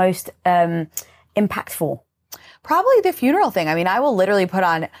silliest but the most impactful? Probably the funeral thing. I mean, I will literally put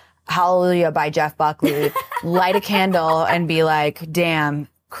on Hallelujah by Jeff Buckley, light a candle, and be like, damn,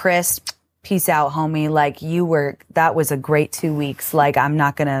 Chris, peace out, homie. Like, that was a great 2 weeks. Like, I'm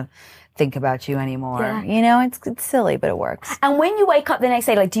not going to think about you anymore. Yeah. It's silly, but it works. And when you wake up the next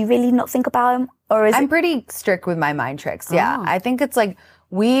day, like, do you really not think about him? Or I'm pretty strict with my mind tricks. Yeah. I think it's like,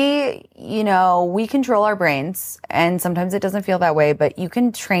 we control our brains, and sometimes it doesn't feel that way, but you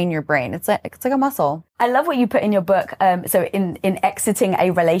can train your brain. It's like a muscle. I love what you put in your book. So in exiting a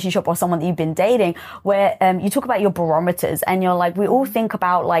relationship or someone that you've been dating, where you talk about your barometers, and you're like, we all think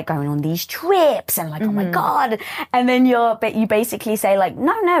about like going on these trips and like, oh my God. And then you basically say like,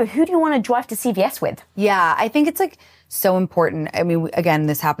 no, who do you want to drive to CVS with? Yeah, I think it's like so important. I mean, again,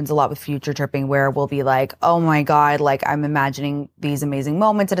 this happens a lot with future tripping where we'll be like, oh my God, like I'm imagining these amazing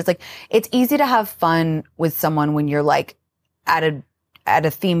moments. And it's like, it's easy to have fun with someone when you're like at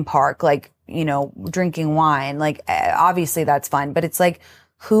a theme park, like, you know, drinking wine. Like, obviously that's fun, but it's like,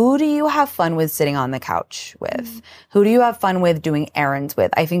 who do you have fun with sitting on the couch with? Who do you have fun with doing errands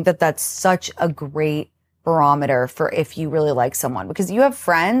with? I think that that's such a great barometer for if you really like someone, because you have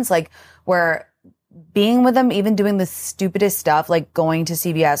friends like where being with them, even doing the stupidest stuff, like going to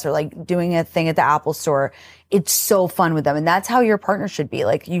CVS or like doing a thing at the Apple store, it's so fun with them. And that's how your partner should be.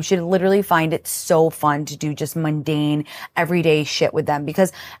 Like you should literally find it so fun to do just mundane, everyday shit with them.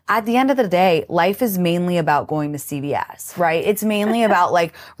 Because at the end of the day, life is mainly about going to CVS, right? It's mainly about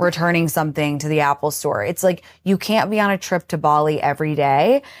like returning something to the Apple store. It's like you can't be on a trip to Bali every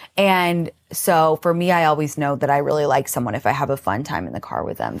day. And so for me, I always know that I really like someone if I have a fun time in the car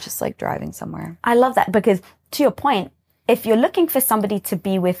with them, just like driving somewhere. I love that, because to your point, if you're looking for somebody to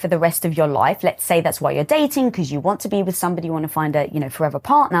be with for the rest of your life, let's say that's why you're dating, because you want to be with somebody, you want to find a, you know, forever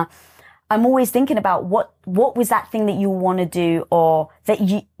partner. I'm always thinking about what was that thing that you want to do or that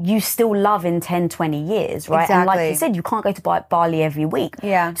you still love in 10, 20 years, right? Exactly. And like you said, you can't go to Bali every week.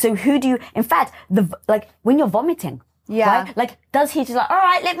 Yeah. So who do you, in fact, like when you're vomiting, yeah. Right? Like, does he just like, all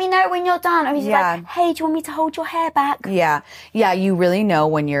right, let me know when you're done? Or he's like, hey, do you want me to hold your hair back? Yeah. Yeah. You really know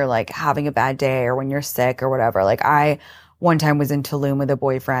when you're like having a bad day or when you're sick or whatever. Like I one time was in Tulum with a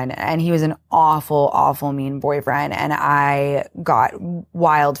boyfriend and he was an awful, awful mean boyfriend. And I got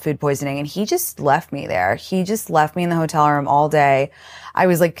wild food poisoning and he just left me there. He just left me in the hotel room all day. I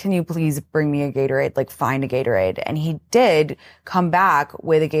was like, can you please bring me a Gatorade? Like find a Gatorade. And he did come back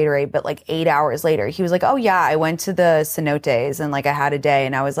with a Gatorade, but like 8 hours later, he was like, oh yeah, I went to the cenotes and like I had a day.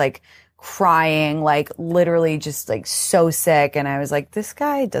 And I was like crying, like literally just like so sick. And I was like, this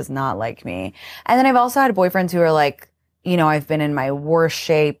guy does not like me. And then I've also had boyfriends who are like, you know, I've been in my worst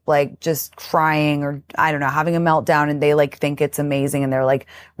shape, like just crying or I don't know, having a meltdown, and they like think it's amazing and they're like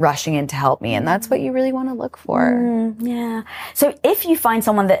rushing in to help me. And that's what you really want to look for. Yeah. So if you find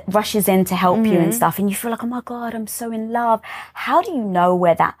someone that rushes in to help you and stuff and you feel like, oh my God, I'm so in love. How do you know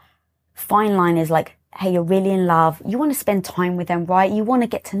where that fine line is? Like, hey, you're really in love. You want to spend time with them, right? You want to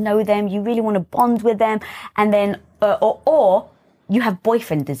get to know them. You really want to bond with them. And then, or you have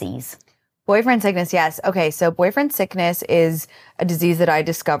boyfriend disease. Boyfriend sickness, yes. Okay, so boyfriend sickness is a disease that I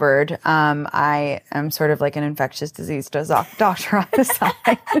discovered. I am sort of like an infectious disease doctor on the side.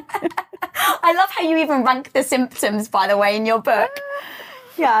 I love how you even rank the symptoms, by the way, in your book.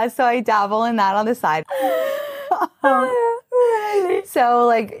 Yeah, so I dabble in that on the side. Really? So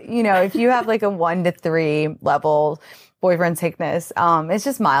like, you know, if you have like a 1 to 3 level boyfriend sickness, it's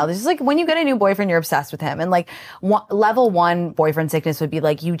just mild. It's just like when you get a new boyfriend, you're obsessed with him. And like level 1 boyfriend sickness would be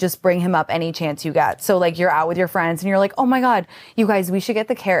like, you just bring him up any chance you get. So like you're out with your friends and you're like, oh my God, you guys, we should get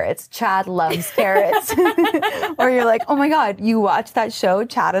the carrots. Chad loves carrots. Or you're like, oh my God, you watch that show?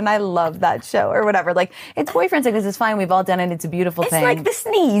 Chad and I love that show, or whatever. Like it's boyfriend sickness. It's fine. We've all done it. It's a beautiful thing. It's like the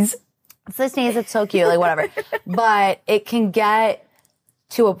sneeze. It's the sneeze. It's so cute. Like whatever. But it can get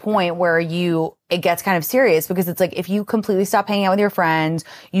to a point where it gets kind of serious, because it's like if you completely stop hanging out with your friends,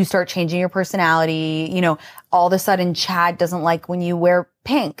 you start changing your personality, you know, all of a sudden Chad doesn't like when you wear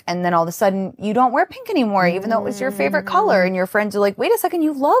pink, and then all of a sudden you don't wear pink anymore, even though it was your favorite color, and your friends are like, wait a second,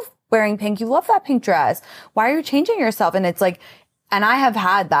 you love wearing pink, you love that pink dress, why are you changing yourself? And it's like, and I have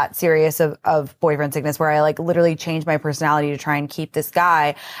had that serious of boyfriend sickness where I like literally changed my personality to try and keep this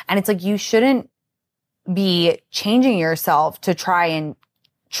guy. And it's like, you shouldn't be changing yourself to try and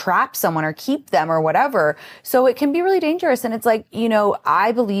trap someone or keep them or whatever. So it can be really dangerous. And it's like, you know,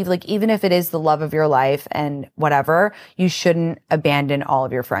 I believe like even if it is the love of your life and whatever, you shouldn't abandon all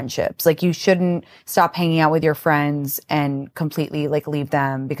of your friendships. Like you shouldn't stop hanging out with your friends and completely like leave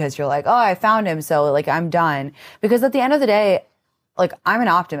them because you're like, oh, I found him, so like I'm done. Because at the end of the day, like I'm an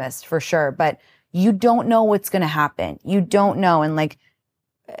optimist for sure, but you don't know what's going to happen. You don't know. And like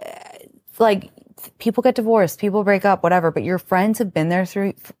people get divorced, people break up, whatever, but your friends have been there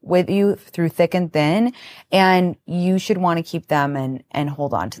with you through thick and thin, and you should want to keep them and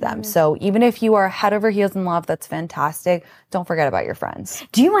hold on to them. So even if you are head over heels in love, that's fantastic. Don't forget about your friends.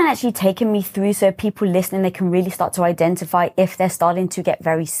 Do you mind actually taking me through so people listening, they can really start to identify if they're starting to get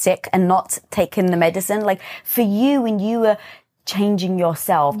very sick and not taking the medicine? Like for you, when you were changing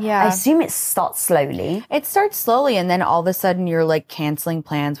yourself. Yeah. I assume it starts slowly. It starts slowly, and then all of a sudden you're like canceling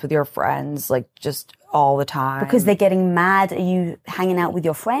plans with your friends, like just all the time. Because they're getting mad. Are you hanging out with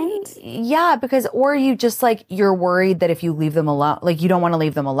your friends? Yeah, because, or you just like, you're worried that if you leave them alone, like you don't want to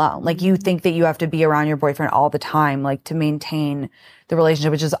leave them alone. Like you think that you have to be around your boyfriend all the time, like to maintain the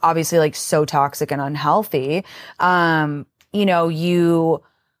relationship, which is obviously like so toxic and unhealthy. You know, you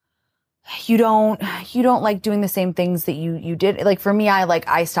don't like doing the same things that you did. Like for me,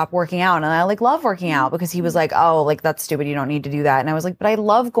 I stopped working out, and I like love working out, because he was like, oh, like that's stupid. You don't need to do that. And I was like, but I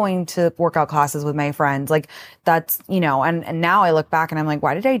love going to workout classes with my friends. Like that's, you know, and now I look back and I'm like,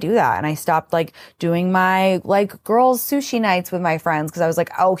 why did I do that? And I stopped like doing my like girls sushi nights with my friends, because I was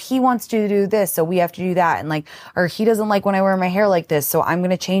like, oh, he wants to do this, so we have to do that. And like, or he doesn't like when I wear my hair like this, so I'm going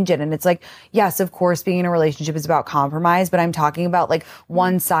to change it. And it's like, yes, of course, being in a relationship is about compromise, but I'm talking about like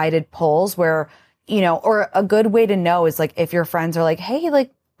one-sided pulls where, you know, or a good way to know is like if your friends are like, hey,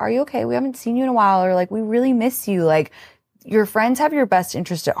 like, are you okay? We haven't seen you in a while, or like, we really miss you. Like your friends have your best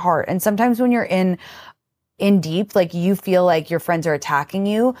interest at heart. And sometimes when you're in deep, like you feel like your friends are attacking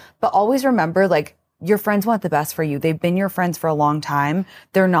you, but always remember, like, your friends want the best for you. They've been your friends for a long time.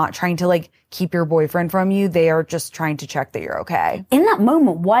 They're not trying to like keep your boyfriend from you. They are just trying to check that you're okay. In that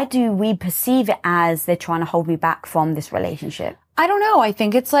moment, why do we perceive it as they're trying to hold me back from this relationship? I don't know. I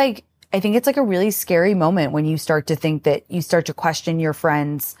think it's like a really scary moment when you start to think that you start to question your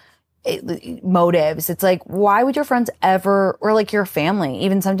friends' motives. It's like, why would your friends ever, or like your family,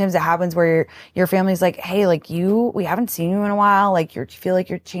 even sometimes it happens where your family's like, hey, like we haven't seen you in a while. Like you feel like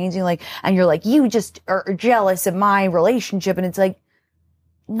you're changing, like, and you're like, you just are jealous of my relationship. And it's like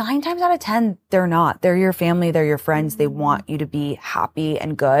 9 times out of 10, they're not. They're your family. They're your friends. They want you to be happy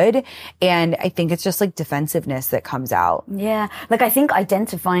and good. And I think it's just like defensiveness that comes out. Yeah. Like I think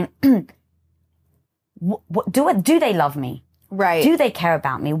identifying, do they love me? Right. Do they care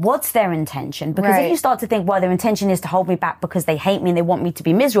about me? What's their intention? Because if you start to think, well, their intention is to hold me back because they hate me and they want me to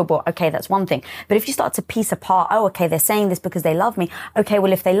be miserable, okay, that's one thing. But if you start to piece apart, oh, okay, they're saying this because they love me. Okay,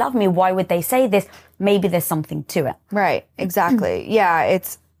 well, if they love me, why would they say this? Maybe there's something to it. Right. Exactly. Yeah.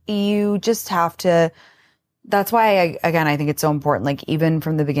 You just have to, that's why I think it's so important. Like even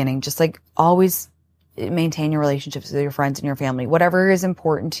from the beginning, just like always maintain your relationships with your friends and your family. Whatever is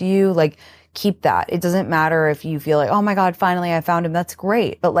important to you, like keep that. It doesn't matter if you feel like, oh my God, finally I found him. That's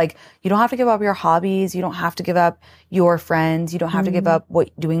great. But like, you don't have to give up your hobbies. You don't have to give up your friends. You don't have to give up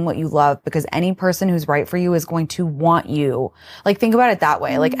doing what you love, because any person who's right for you is going to want you. Like think about it that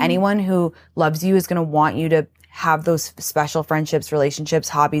way. Like anyone who loves you is going to want you to have those special friendships, relationships,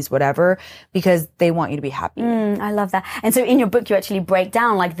 hobbies, whatever, because they want you to be happy. I love that. And so in your book, you actually break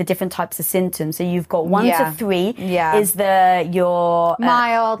down like the different types of symptoms. So you've got 1 to 3 is your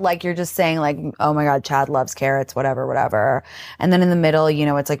mild, like you're just saying like, oh my God, Chad loves carrots, whatever. And then in the middle, you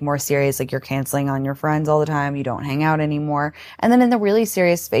know, it's like more serious, like you're canceling on your friends all the time. You don't hang out anymore. And then in the really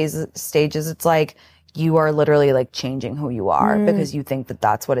serious stages, it's like, you are literally like changing who you are because you think that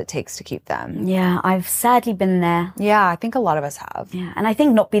that's what it takes to keep them. Yeah, I've sadly been there. Yeah, I think a lot of us have. Yeah, and I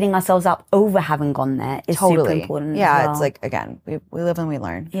think not beating ourselves up over having gone there is super important. Yeah, as well. It's like, again, we live and we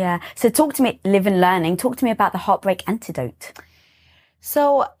learn. Yeah. So talk to me, live and learning. Talk to me about the heartbreak antidote.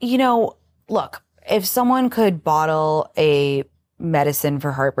 So, you know, look, if someone could bottle a medicine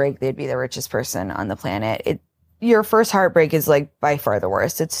for heartbreak, they'd be the richest person on the planet. Your first heartbreak is like by far the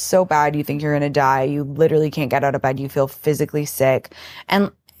worst. It's so bad. You think you're going to die. You literally can't get out of bed. You feel physically sick.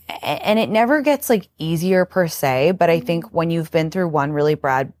 And it never gets like easier per se. But I think when you've been through one really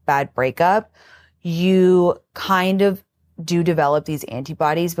bad breakup, you kind of do develop these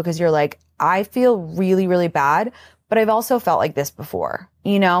antibodies, because you're like, I feel really, really bad, but I've also felt like this before,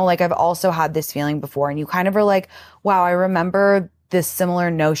 you know, like I've also had this feeling before. And you kind of are like, wow, I remember this similar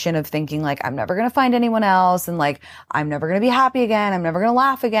notion of thinking like, I'm never going to find anyone else. And like, I'm never going to be happy again. I'm never going to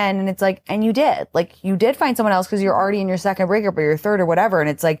laugh again. And it's like, and you did find someone else because you're already in your second breakup or your third or whatever. And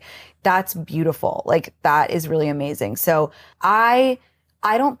it's like, that's beautiful. Like that is really amazing. So I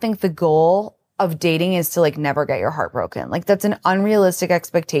don't think the goal of dating is to like never get your heart broken. Like that's an unrealistic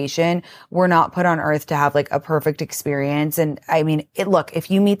expectation. We're not put on earth to have like a perfect experience. And I mean, look, if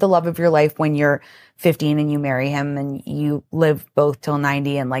you meet the love of your life when you're 15 and you marry him and you live both till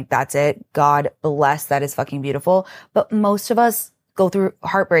 90 and like that's it, God bless, that is fucking beautiful. But most of us go through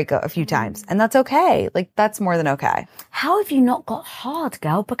heartbreak a few times, and that's okay. Like that's more than okay. How have you not got hard,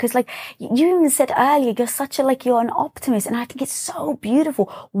 girl? Because like you even said earlier, you're an optimist, and I think it's so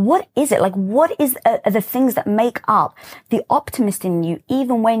beautiful. What is it? Like what is the things that make up the optimist in you,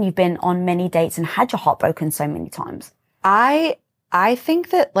 even when you've been on many dates and had your heart broken so many times? I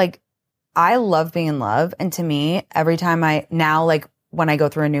think that like I love being in love. And to me, every time like when I go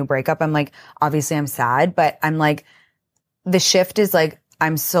through a new breakup, I'm like, obviously I'm sad, but I'm like, the shift is like,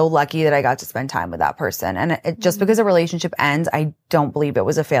 I'm so lucky that I got to spend time with that person. And just because a relationship ends, I don't believe it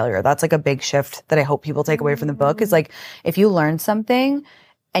was a failure. That's like a big shift that I hope people take away from the book is like, if you learn something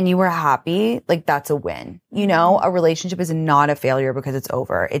and you were happy, like that's a win. You know, a relationship is not a failure because it's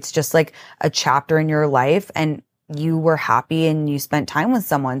over. It's just like a chapter in your life and you were happy and you spent time with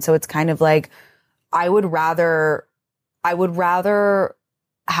someone. So it's kind of like, I would rather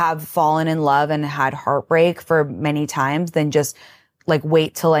have fallen in love and had heartbreak for many times than just like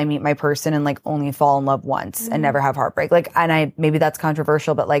wait till I meet my person and like only fall in love once and never have heartbreak. Like, and maybe that's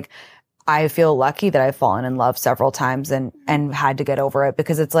controversial, but like, I feel lucky that I've fallen in love several times and had to get over it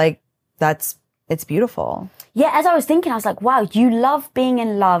because it's like, it's beautiful. Yeah. As I was thinking, I was like, wow, you love being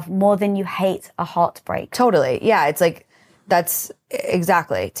in love more than you hate a heartbreak. Totally. Yeah. It's like, that's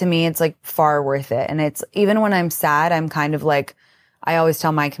exactly, to me, it's like far worth it. And it's even when I'm sad, I'm kind of like, I always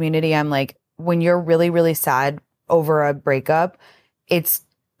tell my community, I'm like, when you're really, really sad over a breakup, it's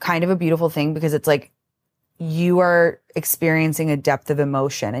kind of a beautiful thing because it's like you are experiencing a depth of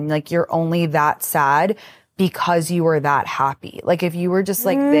emotion and like you're only that sad because you were that happy. Like if you were just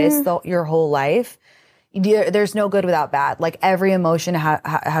like this your whole life, there's no good without bad. Like every emotion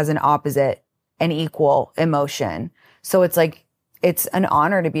has an opposite and equal emotion. So it's like, it's an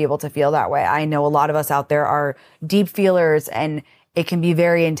honor to be able to feel that way. I know a lot of us out there are deep feelers and it can be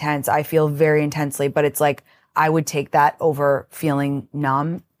very intense. I feel very intensely, but it's like, I would take that over feeling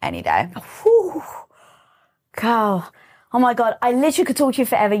numb any day. Whew. Carl, oh my God, I literally could talk to you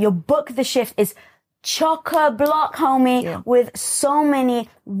forever. Your book, The Shift, is chock-a-block, homie, with so many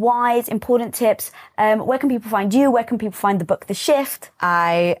wise, important tips. Where can people find you? Where can people find the book, The Shift?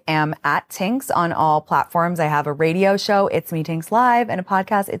 I am at Tinx on all platforms. I have a radio show, It's Me Tinx Live, and a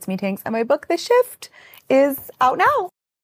podcast, It's Me Tinx. And my book, The Shift, is out now.